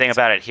wasn't anything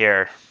about it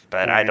here,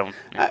 but right. I don't.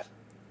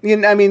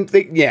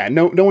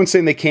 No one's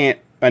saying they can't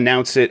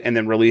announce it and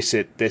then release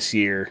it this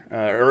year,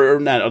 or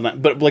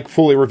not, but like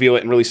fully reveal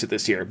it and release it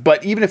this year.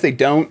 But even if they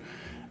don't,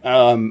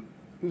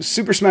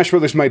 Super Smash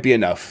Bros. Might be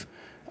enough.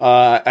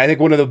 I think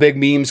one of the big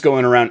memes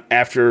going around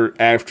after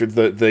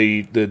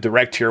the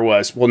direct here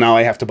was, well, now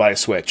I have to buy a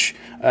Switch,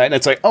 and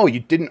it's like, oh, you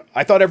didn't?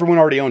 I thought everyone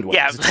already owned one.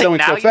 Yeah, it's selling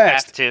now so you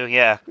fast. Have to,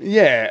 yeah.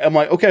 Yeah, I'm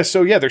like, okay,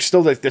 so yeah, there's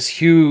still like this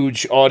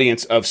huge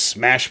audience of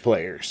Smash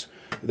players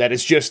that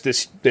is just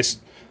this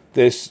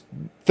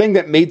thing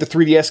that made the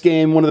 3DS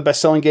game one of the best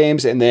selling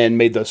games, and then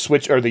made the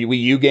Switch or the Wii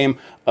U game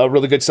a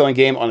really good selling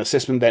game on a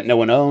system that no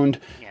one owned.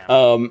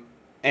 Yeah.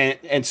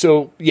 And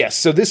so, yes,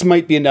 so this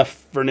might be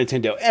enough for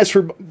Nintendo. As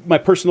for my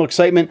personal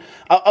excitement,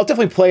 I'll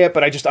definitely play it,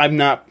 but I'm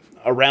not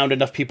around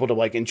enough people to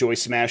like enjoy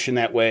Smash in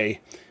that way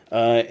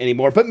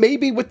anymore. But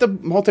maybe with the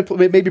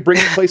multiplayer, maybe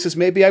bringing places,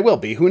 maybe I will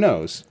be. Who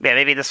knows? Yeah,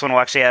 maybe this one will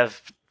actually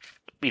have,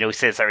 we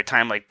say this every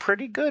time, like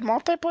pretty good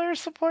multiplayer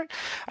support.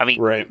 I mean,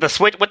 right.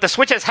 What the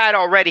Switch has had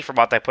already for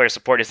multiplayer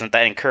support isn't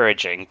that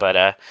encouraging,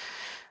 but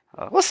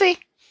we'll see.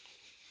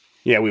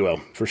 Yeah, we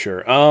will, for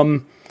sure.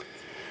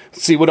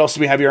 Let's see, what else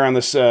do we have here on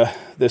this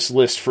this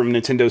list from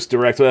Nintendo's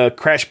Direct?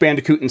 Crash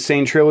Bandicoot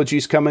Insane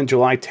Trilogy's coming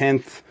July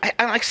 10th.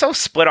 I'm like so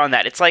split on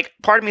that. It's like,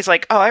 part of me is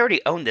like, oh, I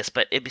already own this,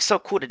 but it'd be so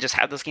cool to just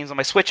have those games on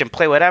my Switch and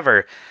play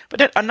whatever. But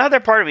then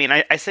another part of me, and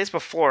I say this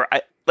before,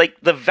 like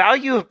the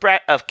value of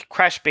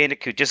Crash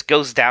Bandicoot just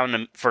goes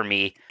down for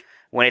me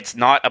when it's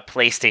not a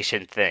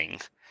PlayStation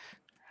thing.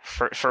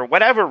 For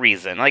whatever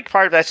reason. Like,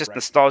 part of that's just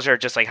nostalgia, or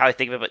just like how I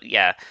think of it, but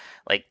yeah,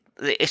 like,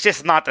 it's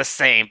just not the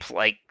same,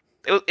 like,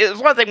 it was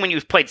one thing when you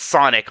played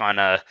Sonic on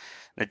a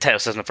Nintendo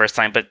system the first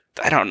time, but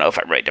I don't know if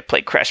I'm ready to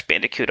play Crash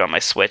Bandicoot on my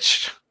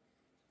Switch.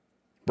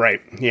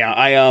 Right. Yeah.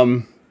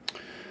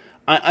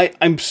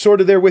 I'm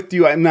sort of there with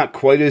you. I'm not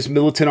quite as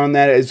militant on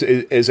that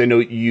as I know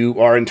you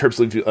are in terms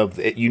of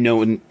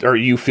or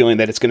you feeling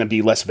that it's going to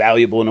be less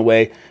valuable in a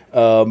way.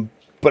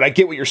 But I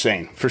get what you're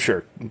saying for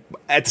sure.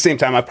 At the same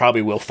time, I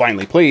probably will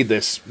finally play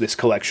this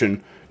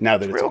collection now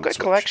that it's real on the good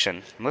Switch. Collection.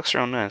 It looks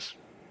real nice.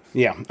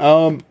 Yeah.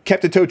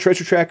 Captain Toad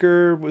Treasure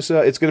Tracker was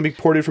it's going to be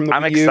ported from the Wii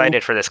U. I'm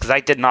excited for this because I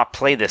did not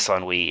play this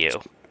on Wii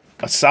U.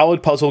 A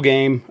solid puzzle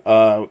game,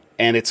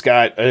 and it's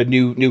got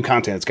new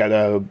content. It's got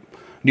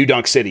New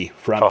Donk City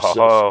from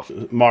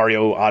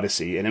Mario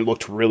Odyssey, and it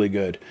looked really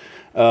good.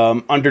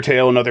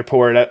 Undertale, another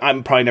port.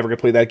 I'm probably never going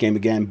to play that game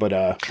again, but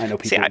I know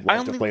people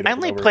love to play it. I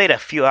only played a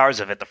few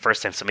hours of it the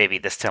first time, so maybe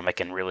this time I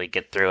can really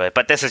get through it.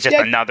 But this is just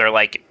another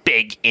like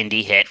big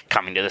indie hit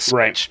coming to the Switch.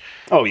 Right.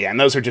 Oh yeah, and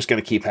those are just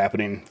going to keep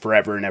happening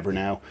forever and ever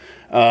now.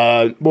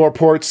 More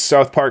ports: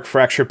 South Park,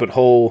 Fractured But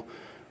Whole.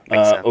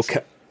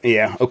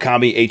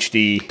 Okami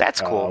HD. That's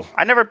cool.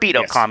 I never beat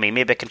Okami.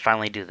 Maybe I can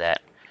finally do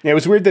that. Yeah, it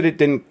was weird that it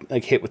didn't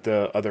like hit with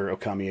the other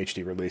Okami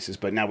HD releases,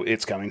 but now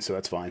it's coming, so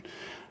that's fine.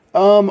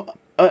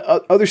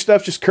 Other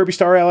stuff, just Kirby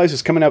Star Allies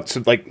is coming out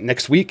like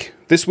next week,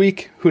 this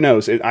week. Who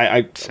knows?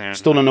 I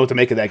still don't know what to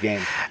make of that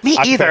game. Me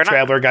either.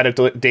 Traveler got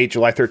a date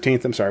July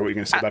 13th. I'm sorry, what were you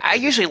going to say about that? I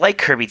usually like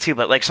Kirby too,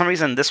 but like some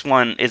reason this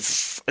one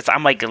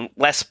I'm like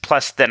less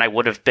plus than I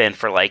would have been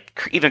for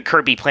like even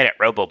Kirby Planet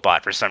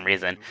Robobot for some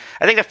reason.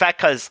 I think the fact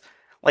because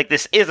like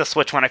this is a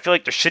Switch one, I feel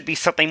like there should be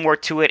something more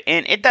to it,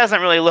 and it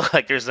doesn't really look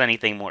like there's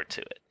anything more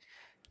to it.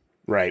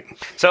 Right.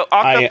 So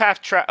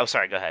Octopath oh,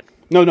 sorry, go ahead.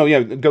 Get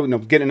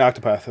an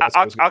Octopath.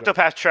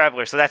 Octopath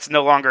Traveler. So that's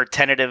no longer a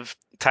tentative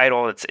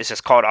title. It's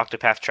just called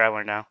Octopath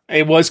Traveler now.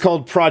 It was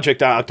called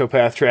Project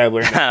Octopath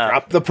Traveler.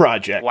 Drop the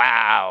project.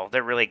 Wow,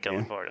 they're really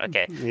going for it.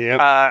 Okay.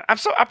 Yeah.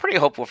 I'm pretty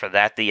hopeful for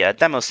that. The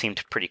demo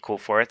seemed pretty cool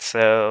for it.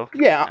 So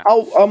yeah,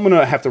 I'm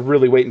gonna have to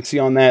really wait and see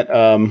on that.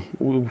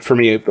 For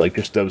me, like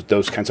just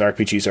those kinds of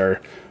RPGs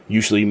are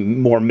usually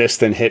more miss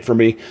than hit for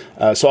me.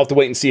 So I'll have to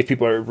wait and see if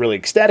people are really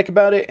ecstatic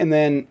about it, and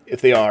then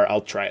if they are,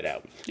 I'll try it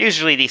out.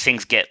 Usually these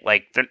things get,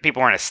 like,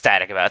 people aren't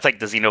ecstatic about it. It's like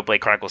the Xenoblade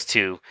Chronicles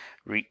 2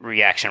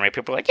 reaction, right?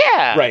 People are like,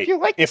 yeah, right.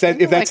 If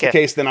that's the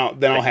case, then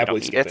I'll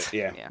happily skip it.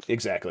 Yeah,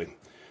 exactly.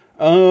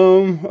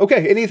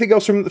 Okay, anything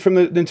else from the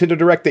Nintendo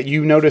Direct that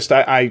you noticed?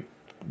 I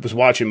was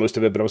watching most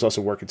of it, but I was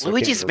also working. So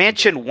Luigi's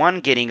Mansion 1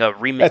 getting a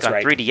remake on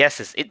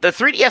 3DS. The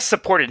 3DS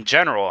support in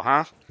general,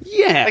 huh?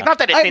 Yeah. Like, not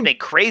that it's anything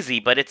crazy,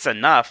 but it's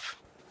enough.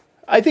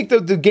 I think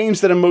the games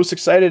that I'm most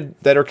excited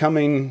that are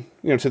coming,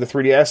 to the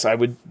 3DS, I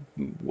would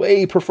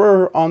way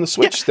prefer on the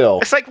Switch still.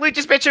 It's like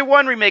Luigi's Mansion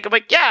 1 remake. I'm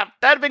like, yeah,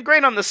 that'd have been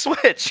great on the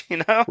Switch,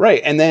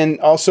 Right, and then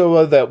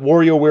also that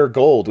WarioWare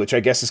Gold, which I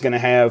guess is going to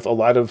have a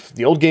lot of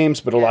the old games,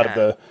 but a lot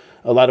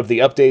of the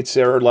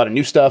updates or a lot of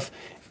new stuff.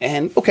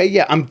 And okay,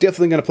 yeah, I'm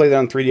definitely going to play that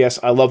on 3DS.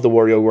 I love the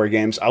WarioWare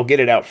games. I'll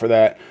get it out for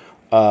that.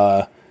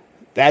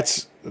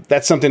 That's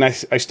something I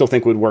still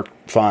think would work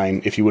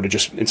fine if you would have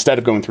just, instead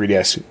of going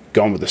 3DS,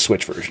 gone with the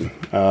Switch version.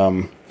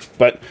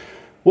 But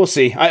we'll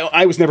see.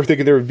 I was never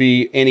thinking there would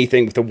be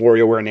anything with the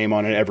WarioWare name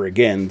on it ever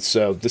again,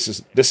 so this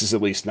is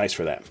at least nice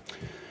for that.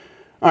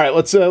 All right,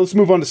 let's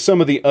move on to some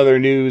of the other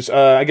news.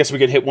 I guess we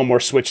could hit one more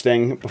Switch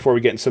thing before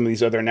we get into some of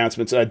these other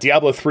announcements.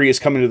 Diablo 3 is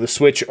coming to the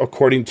Switch,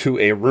 according to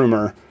a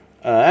rumor.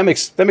 That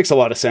makes a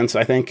lot of sense,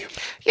 I think.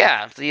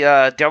 Yeah,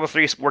 the Diablo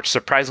 3 works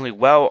surprisingly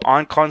well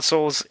on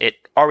consoles. It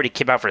already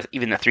came out for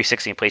even the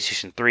 360 and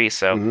PlayStation 3,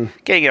 so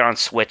getting it on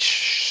Switch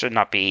should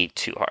not be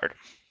too hard.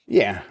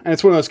 Yeah, and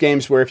it's one of those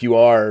games where if you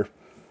are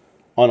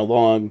on a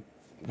long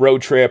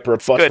road trip or a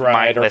bus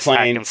ride or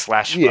plane,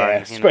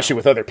 especially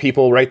with other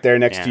people right there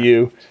next to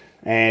you,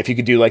 and if you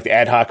could do like the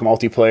ad hoc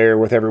multiplayer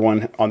with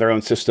everyone on their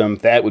own system,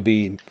 that would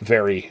be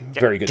very,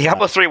 very good.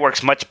 Diablo 3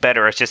 works much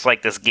better. It's just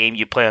like this game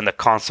you play on the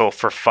console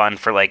for fun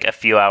for like a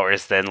few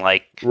hours than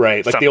like...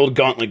 Right, like the old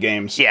Gauntlet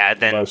games. Yeah,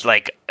 then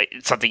like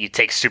something you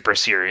take super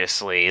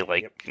seriously.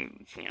 Like,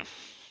 like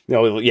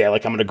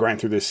I'm going to grind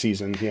through this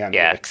season.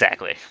 Yeah,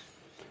 exactly.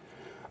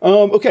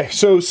 Okay,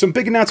 so some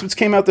big announcements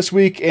came out this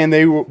week, and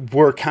they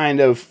were kind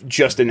of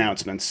just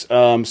announcements.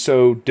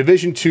 So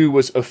Division 2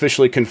 was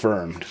officially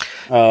confirmed.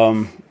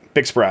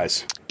 Big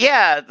surprise.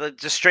 Yeah,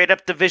 just straight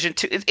up Division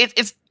 2.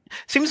 It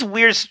seems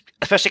weird,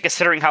 especially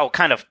considering how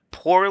kind of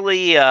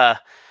poorly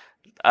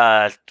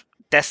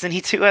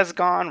Destiny 2 has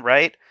gone,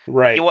 right?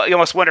 Right. You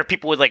almost wonder if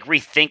people would like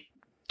rethink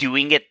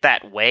doing it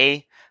that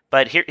way.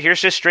 But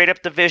here's just straight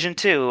up Division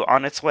 2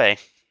 on its way.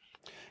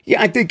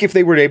 Yeah, I think if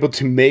they were able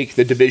to make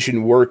the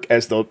Division work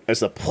as the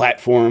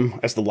platform,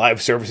 as the live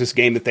services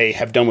game that they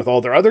have done with all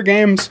their other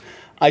games,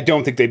 I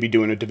don't think they'd be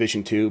doing a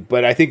Division 2.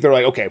 But I think they're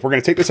like, okay, we're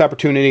going to take this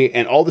opportunity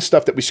and all the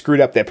stuff that we screwed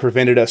up that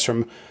prevented us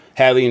from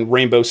having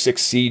Rainbow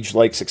Six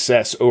Siege-like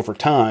success over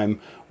time,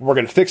 we're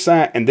going to fix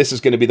that, and this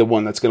is going to be the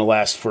one that's going to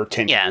last for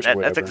 10 years. Yeah,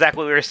 that's exactly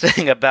what we were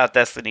saying about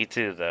Destiny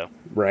 2, though.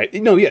 Right.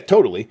 No, yeah,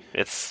 totally.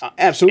 It's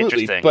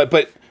absolutely.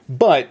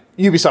 But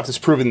Ubisoft has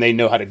proven they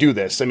know how to do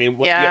this. I mean,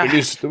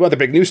 the other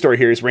big news story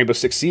here is Rainbow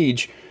Six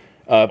Siege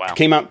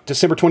came out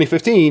December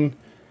 2015.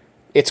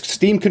 Its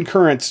Steam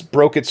concurrence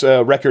broke its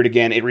record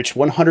again. It reached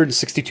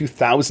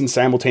 162,000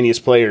 simultaneous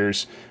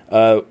players,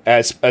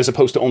 as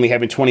opposed to only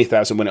having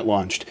 20,000 when it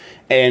launched.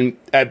 And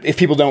if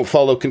people don't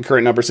follow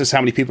concurrent numbers, this is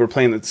how many people are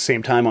playing at the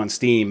same time on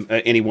Steam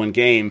any one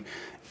game.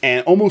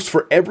 And almost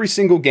for every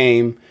single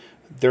game,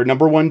 their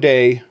number one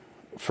day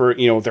for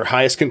their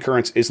highest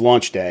concurrence is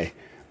launch day.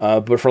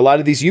 But for a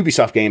lot of these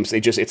Ubisoft games,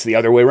 it's the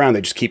other way around.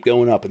 They just keep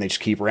going up and they just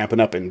keep ramping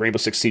up. And Rainbow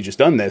Six Siege has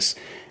done this.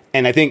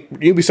 And I think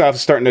Ubisoft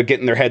is starting to get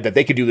in their head that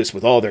they could do this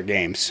with all their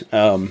games.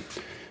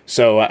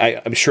 So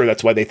I'm sure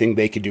that's why they think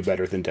they could do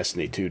better than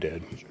Destiny 2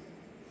 did.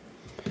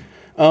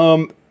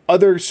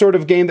 Other sort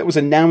of game that was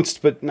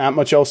announced, but not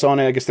much else on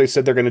it. I guess they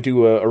said they're going to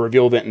do a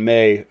reveal event in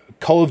May.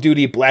 Call of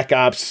Duty Black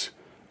Ops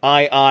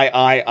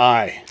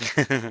III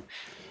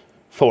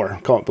 4.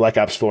 Call it Black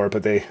Ops 4,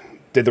 but they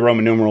did the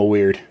Roman numeral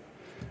weird.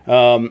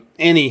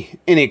 Any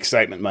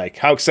excitement, Mike?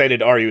 How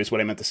excited are you is what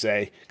I meant to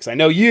say. Because I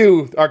know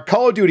you are a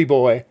Call of Duty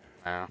boy.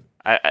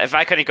 If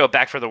I couldn't go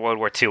back for the World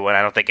War II one,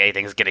 I don't think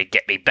anything's going to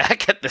get me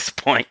back at this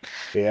point.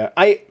 Yeah,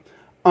 I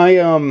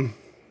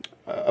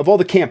of all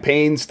the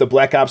campaigns, the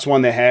Black Ops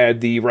one that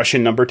had the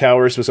Russian number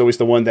towers was always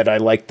the one that I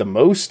liked the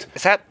most.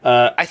 Is that?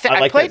 I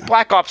played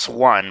Black Ops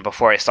 1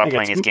 before I stopped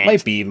playing these games.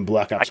 Might be even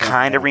Black Ops 1. I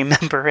kind of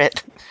remember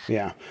it.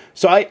 Yeah.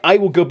 So I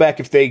will go back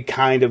if they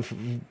kind of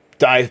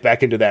dive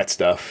back into that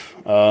stuff.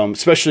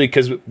 Especially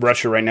because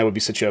Russia right now would be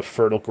such a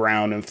fertile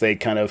ground. If they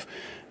kind of...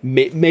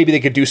 Maybe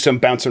they could do some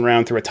bouncing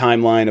around through a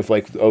timeline of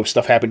like, oh,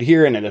 stuff happened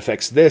here and it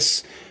affects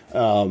this.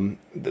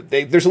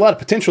 There's a lot of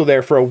potential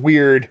there for a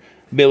weird...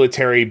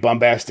 military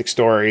bombastic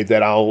story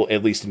that I'll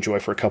at least enjoy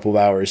for a couple of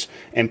hours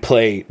and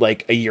play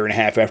like a year and a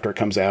half after it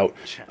comes out.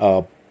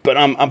 But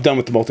I'm done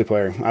with the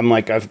multiplayer. I'm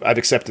like, I've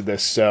accepted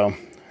this, so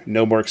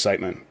no more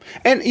excitement.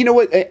 And you know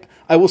what?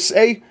 I will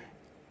say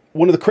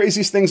one of the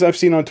craziest things I've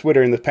seen on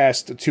Twitter in the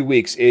past 2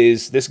 weeks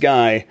is this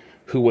guy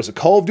who was a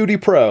Call of Duty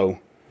pro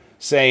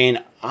saying,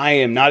 I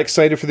am not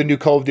excited for the new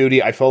Call of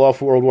Duty. I fell off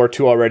World War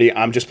II already.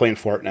 I'm just playing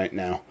Fortnite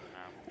now.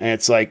 And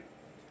it's like,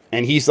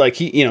 and he's like,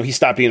 he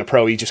stopped being a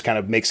pro. He just kind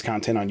of makes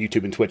content on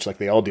YouTube and Twitch like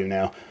they all do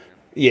now.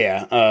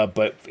 Yeah,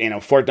 but,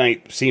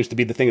 Fortnite seems to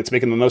be the thing that's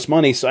making the most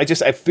money. So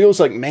it feels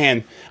like,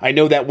 man, I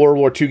know that World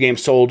War II game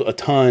sold a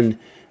ton,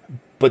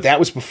 but that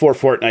was before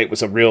Fortnite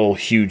was a real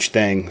huge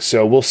thing.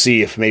 So we'll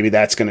see if maybe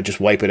that's going to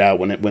just wipe it out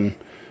when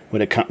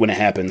it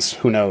happens.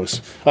 Who knows?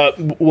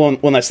 One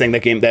last thing,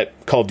 that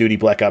Call of Duty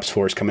Black Ops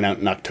 4 is coming out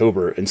in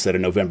October instead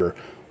of November,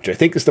 which I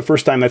think is the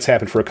first time that's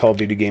happened for a Call of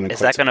Duty game. Is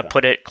that going to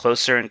put it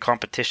closer in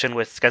competition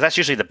with... Because that's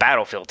usually the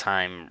Battlefield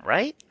time,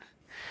 right?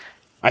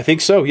 I think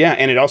so, yeah.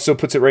 And it also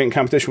puts it right in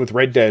competition with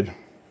Red Dead.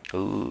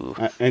 Ooh.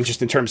 And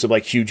just in terms of,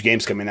 like, huge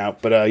games coming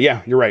out. But,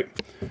 yeah, you're right.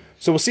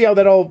 So we'll see how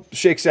that all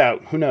shakes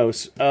out. Who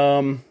knows?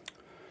 All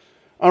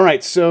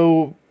right,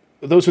 so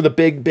those were the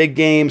big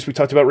games. We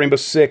talked about Rainbow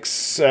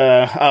Six.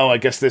 I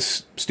guess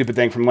this stupid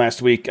thing from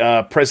last week.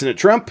 President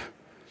Trump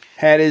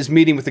had his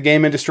meeting with the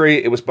game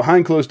industry. It was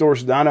behind closed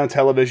doors, not on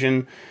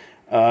television.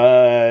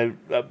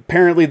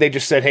 Apparently, they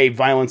just said, hey,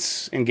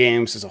 violence in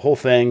games is a whole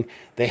thing.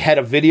 They had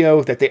a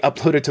video that they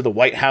uploaded to the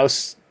White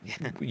House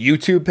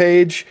YouTube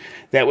page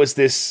that was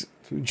this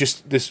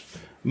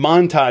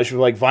montage of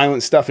like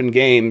violent stuff in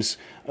games.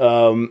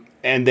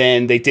 And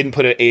then they didn't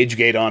put an age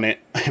gate on it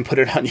and put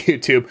it on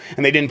YouTube,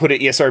 and they didn't put an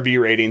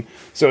ESRB rating.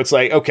 So it's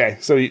like, okay,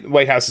 so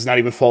White House is not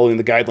even following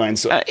the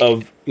guidelines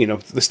of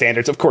the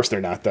standards. Of course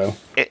they're not, though.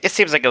 It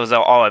seems like it was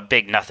all a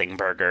big nothing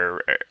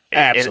burger.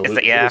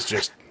 Absolutely, yeah.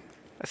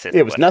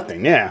 It was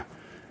nothing. Yeah,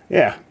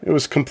 it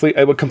was a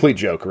complete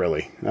joke,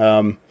 really.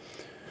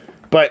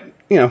 But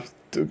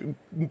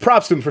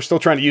props to them for still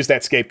trying to use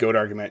that scapegoat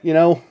argument.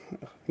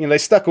 They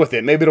stuck with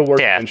it. Maybe it'll work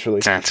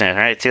eventually. That's it,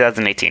 right?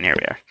 2018. Here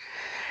we are.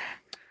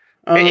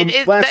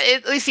 It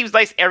at least seems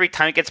nice every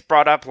time it gets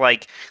brought up.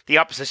 Like the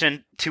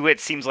opposition to it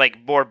seems like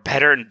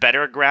better and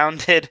better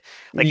grounded.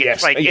 Like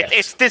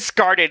it's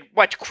discarded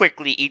much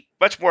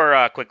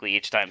more quickly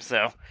each time.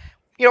 So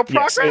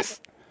progress.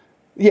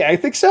 Yeah, I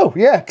think so.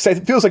 Yeah, because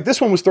it feels like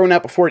this one was thrown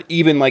out before it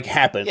even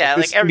happened. Yeah,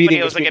 like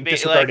everybody was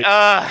like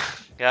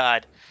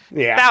God.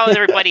 Yeah. Now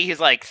everybody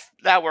who's like,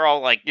 now we're all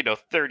like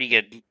 30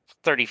 and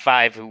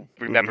 35 who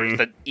remembers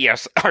the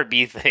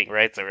ESRB thing,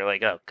 right? So we're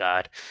like, oh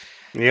God.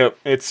 Yep,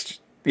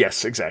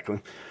 yes, exactly.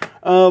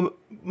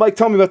 Mike,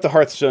 tell me about the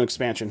Hearthstone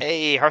expansion.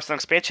 Hey, Hearthstone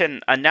expansion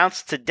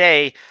announced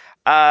today.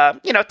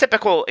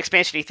 Typical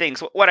expansion-y things.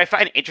 What I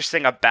find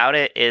interesting about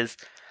it is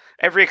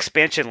every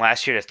expansion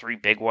last year, the 3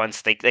 big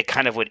ones, they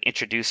kind of would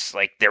introduce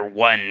like their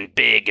one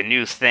big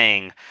new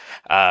thing.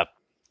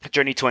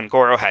 Journey to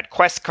Un'Goro had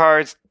quest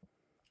cards.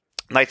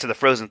 Knights of the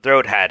Frozen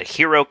Throne had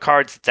hero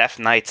cards, Death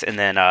Knights, and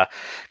then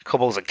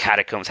Kobolds and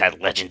Catacombs had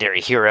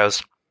legendary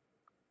heroes.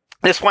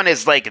 This one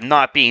is like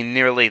not being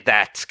nearly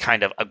that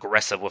kind of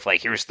aggressive with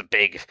like, here's the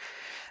big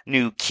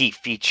new key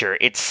feature.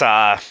 It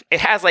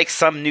has like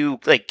some new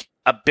like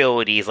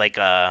abilities, like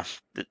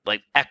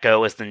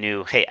Echo is the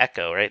new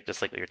Echo, right?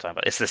 Just like what you're talking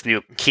about. It's this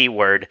new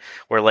keyword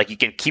where like you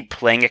can keep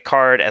playing a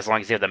card as long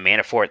as you have the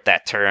mana for it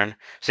that turn.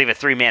 So you have a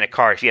 3 mana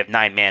card. If you have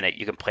 9 mana,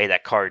 you can play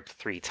that card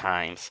 3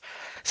 times.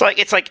 So like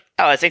it's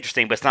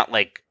interesting, but it's not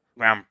like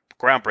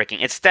groundbreaking.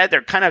 Instead,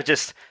 they're kind of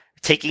just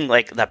taking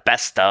like the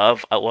best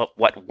of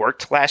what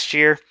worked last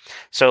year.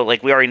 So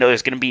like we already know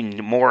there's going to be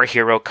more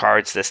hero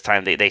cards this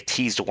time. They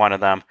teased one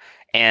of them,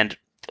 and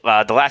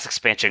the last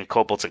expansion,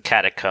 Kobolds and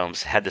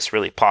Catacombs, had this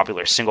really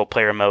popular single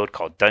player mode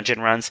called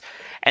Dungeon Runs,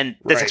 and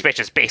this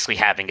expansion is basically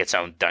having its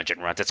own dungeon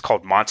runs. It's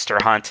called Monster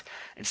Hunt.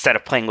 Instead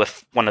of playing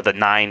with one of the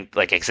 9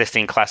 like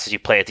existing classes, you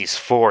play at these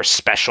 4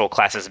 special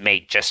classes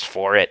made just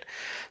for it.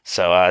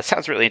 So it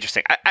sounds really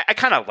interesting. I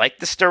kind of like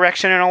this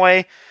direction in a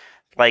way.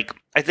 Like,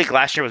 I think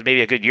last year was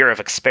maybe a good year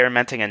of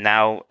experimenting, and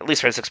now, at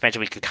least for this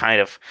expansion, we can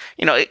kind of,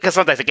 because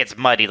sometimes it gets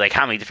muddy, like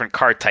how many different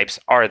card types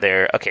are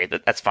there? Okay,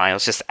 that's fine.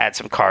 Let's just add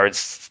some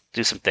cards,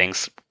 do some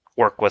things,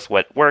 work with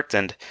what worked,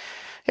 and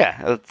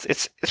yeah,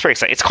 it's very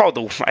exciting. It's called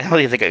I don't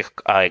even think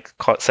I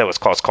said what it's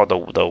called. It's called the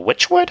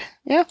Witchwood.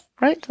 Yeah,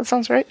 right? That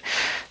sounds right.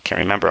 Can't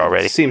remember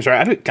already. Seems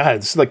right.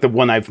 God, this is like the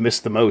one I've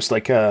missed the most.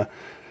 Like, I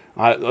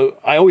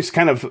always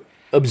kind of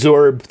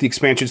absorb the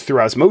expansions through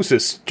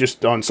osmosis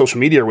just on social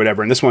media or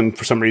whatever, and this one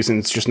for some reason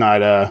it's just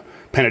not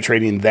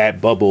penetrating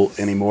that bubble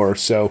anymore.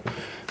 So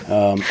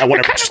I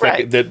wonder if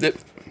right. the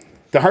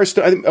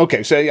Hearthstone.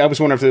 Okay, so I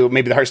was wondering if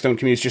maybe the Hearthstone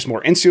community is just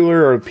more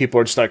insular, or people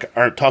are just like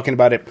aren't talking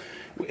about it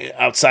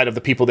outside of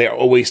the people they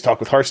always talk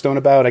with Hearthstone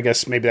about. I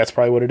guess maybe that's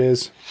probably what it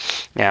is.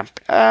 Yeah,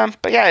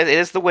 but yeah, it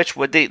is the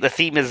Witchwood. The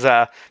theme is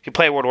if you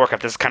play World of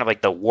Warcraft, this is kind of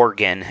like the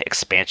Worgen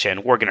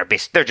expansion. Worgen are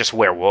they're just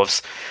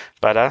werewolves,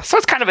 but so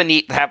it's kind of a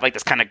neat to have like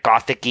this kind of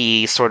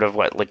gothic-y sort of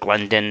like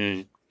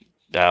London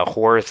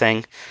horror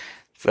thing.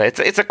 So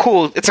it's a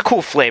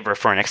cool flavor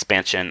for an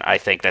expansion. I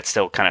think that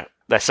still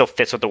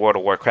fits with the World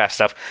of Warcraft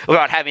stuff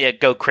without having it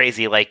go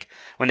crazy like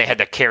when they had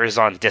the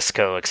Karazhan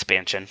Disco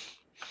expansion.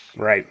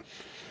 Right.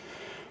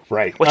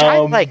 Which I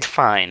liked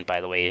fine,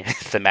 by the way,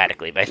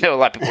 thematically, but I know a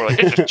lot of people are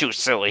like, this is too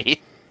silly.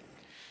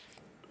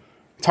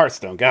 It's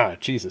Hearthstone,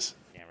 God, Jesus.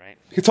 Yeah, right.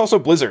 It's also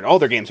Blizzard. All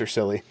their games are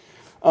silly.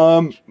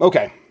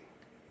 Okay.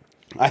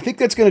 I think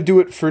that's going to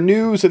do it for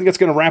news. I think that's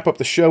going to wrap up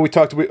the show. We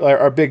talked about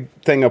our big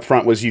thing up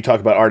front was you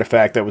talked about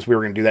Artifact. We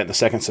were going to do that in the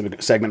second segment.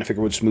 I figured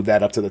we'll just move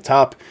that up to the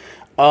top.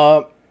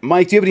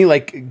 Mike, do you have any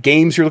like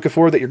games you're looking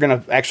for that you're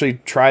going to actually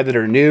try that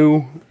are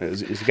new?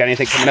 Is you got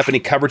anything coming up? Any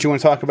coverage you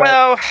want to talk about?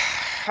 Well,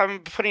 I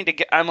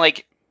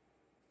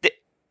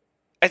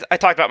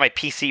talked about my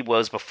PC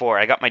woes before.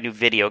 I got my new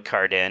video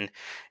card in,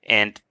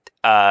 and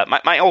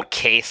my old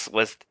case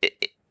was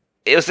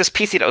it was this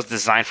PC that was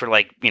designed for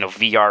like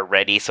VR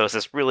ready. So it's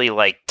this really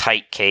like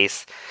tight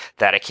case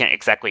that I can't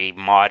exactly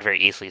mod very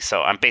easily.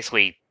 So I'm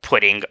basically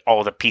putting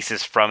all the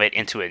pieces from it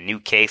into a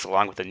new case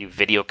along with a new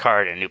video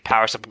card and a new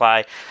power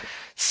supply.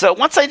 So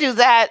once I do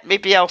that,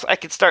 maybe I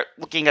could start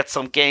looking at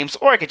some games,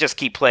 or I could just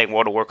keep playing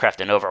World of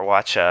Warcraft and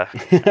Overwatch.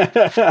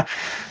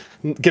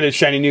 Get a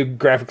shiny new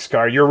graphics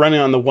card. You're running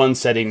on the 1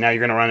 setting. Now you're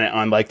going to run it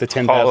on like the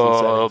 10,000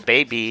 setting. Oh,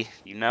 baby.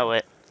 You know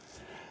it.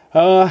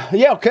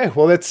 Yeah, okay.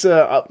 Well, that's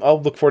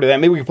I'll look forward to that.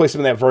 Maybe we can play some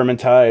of that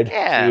Vermintide.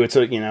 Yeah. It's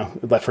a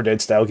Left 4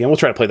 Dead style game. We'll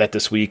try to play that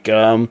this week.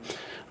 I'm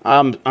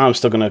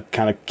still going to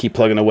kind of keep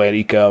plugging away at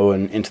Eco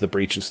and Into the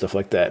Breach and stuff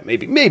like that.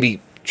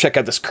 Maybe check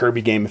out this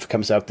Kirby game if it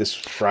comes out this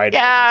Friday.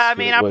 Yeah,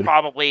 I'll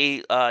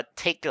probably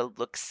take a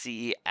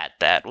look-see at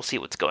that. We'll see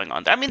what's going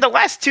on there. I mean, the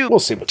last two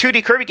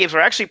 2D Kirby games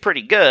were actually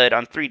pretty good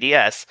on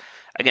 3DS.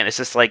 Again, it's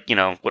just like,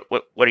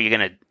 what are you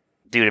going to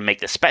do to make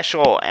this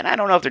special? And I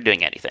don't know if they're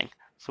doing anything.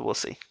 So we'll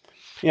see.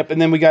 Yep,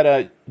 and then we got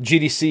a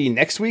GDC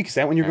next week. Is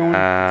that when you're going?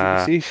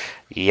 GDC?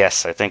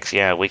 Yes, I think,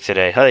 yeah, a week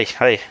today.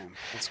 Hey.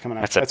 That's coming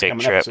up. That's a big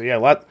trip. So, yeah,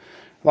 lots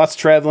of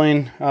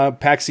traveling.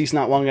 PAX East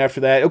not long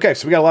after that. Okay,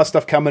 so we got a lot of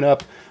stuff coming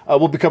up.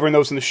 We'll be covering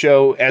those in the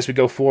show as we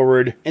go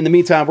forward. In the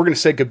meantime, we're going to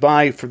say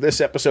goodbye for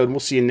this episode, and we'll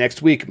see you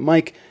next week.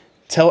 Mike,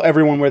 tell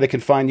everyone where they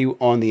can find you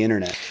on the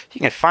internet. You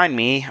can find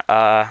me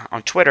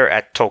on Twitter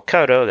at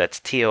Tolkoto.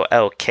 That's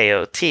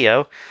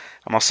TOLKOTO.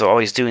 I'm also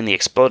always doing the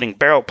Exploding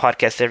Barrel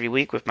podcast every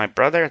week with my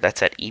brother.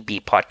 That's at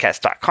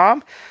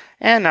ebpodcast.com.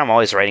 And I'm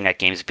always writing at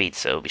GamesBeat,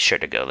 so be sure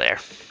to go there.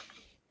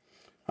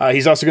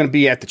 He's also going to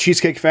be at the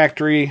Cheesecake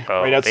Factory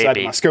right outside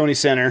the Moscone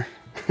Center.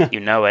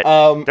 You know it.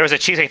 There was a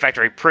Cheesecake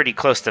Factory pretty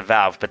close to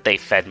Valve, but they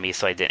fed me,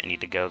 so I didn't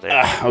need to go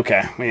there.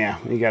 Okay. Yeah,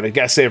 you got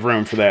to save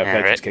room for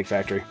that Cheesecake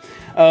Factory.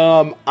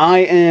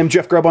 I am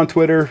Jeff Grubb on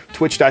Twitter,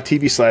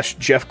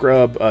 twitch.tv/Jeff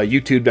Grubb,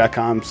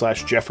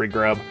 youtube.com/Jeffrey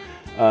Grubb.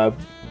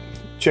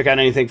 Check out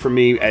anything from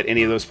me at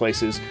any of those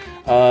places.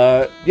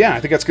 I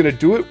think that's going to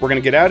do it. We're going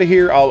to get out of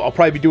here. I'll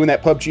probably be doing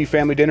that PUBG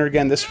family dinner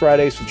again this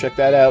Friday, so check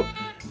that out.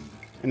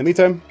 In the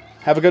meantime,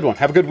 have a good one.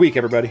 Have a good week,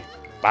 everybody.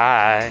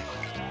 Bye.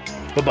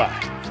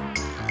 Bye-bye.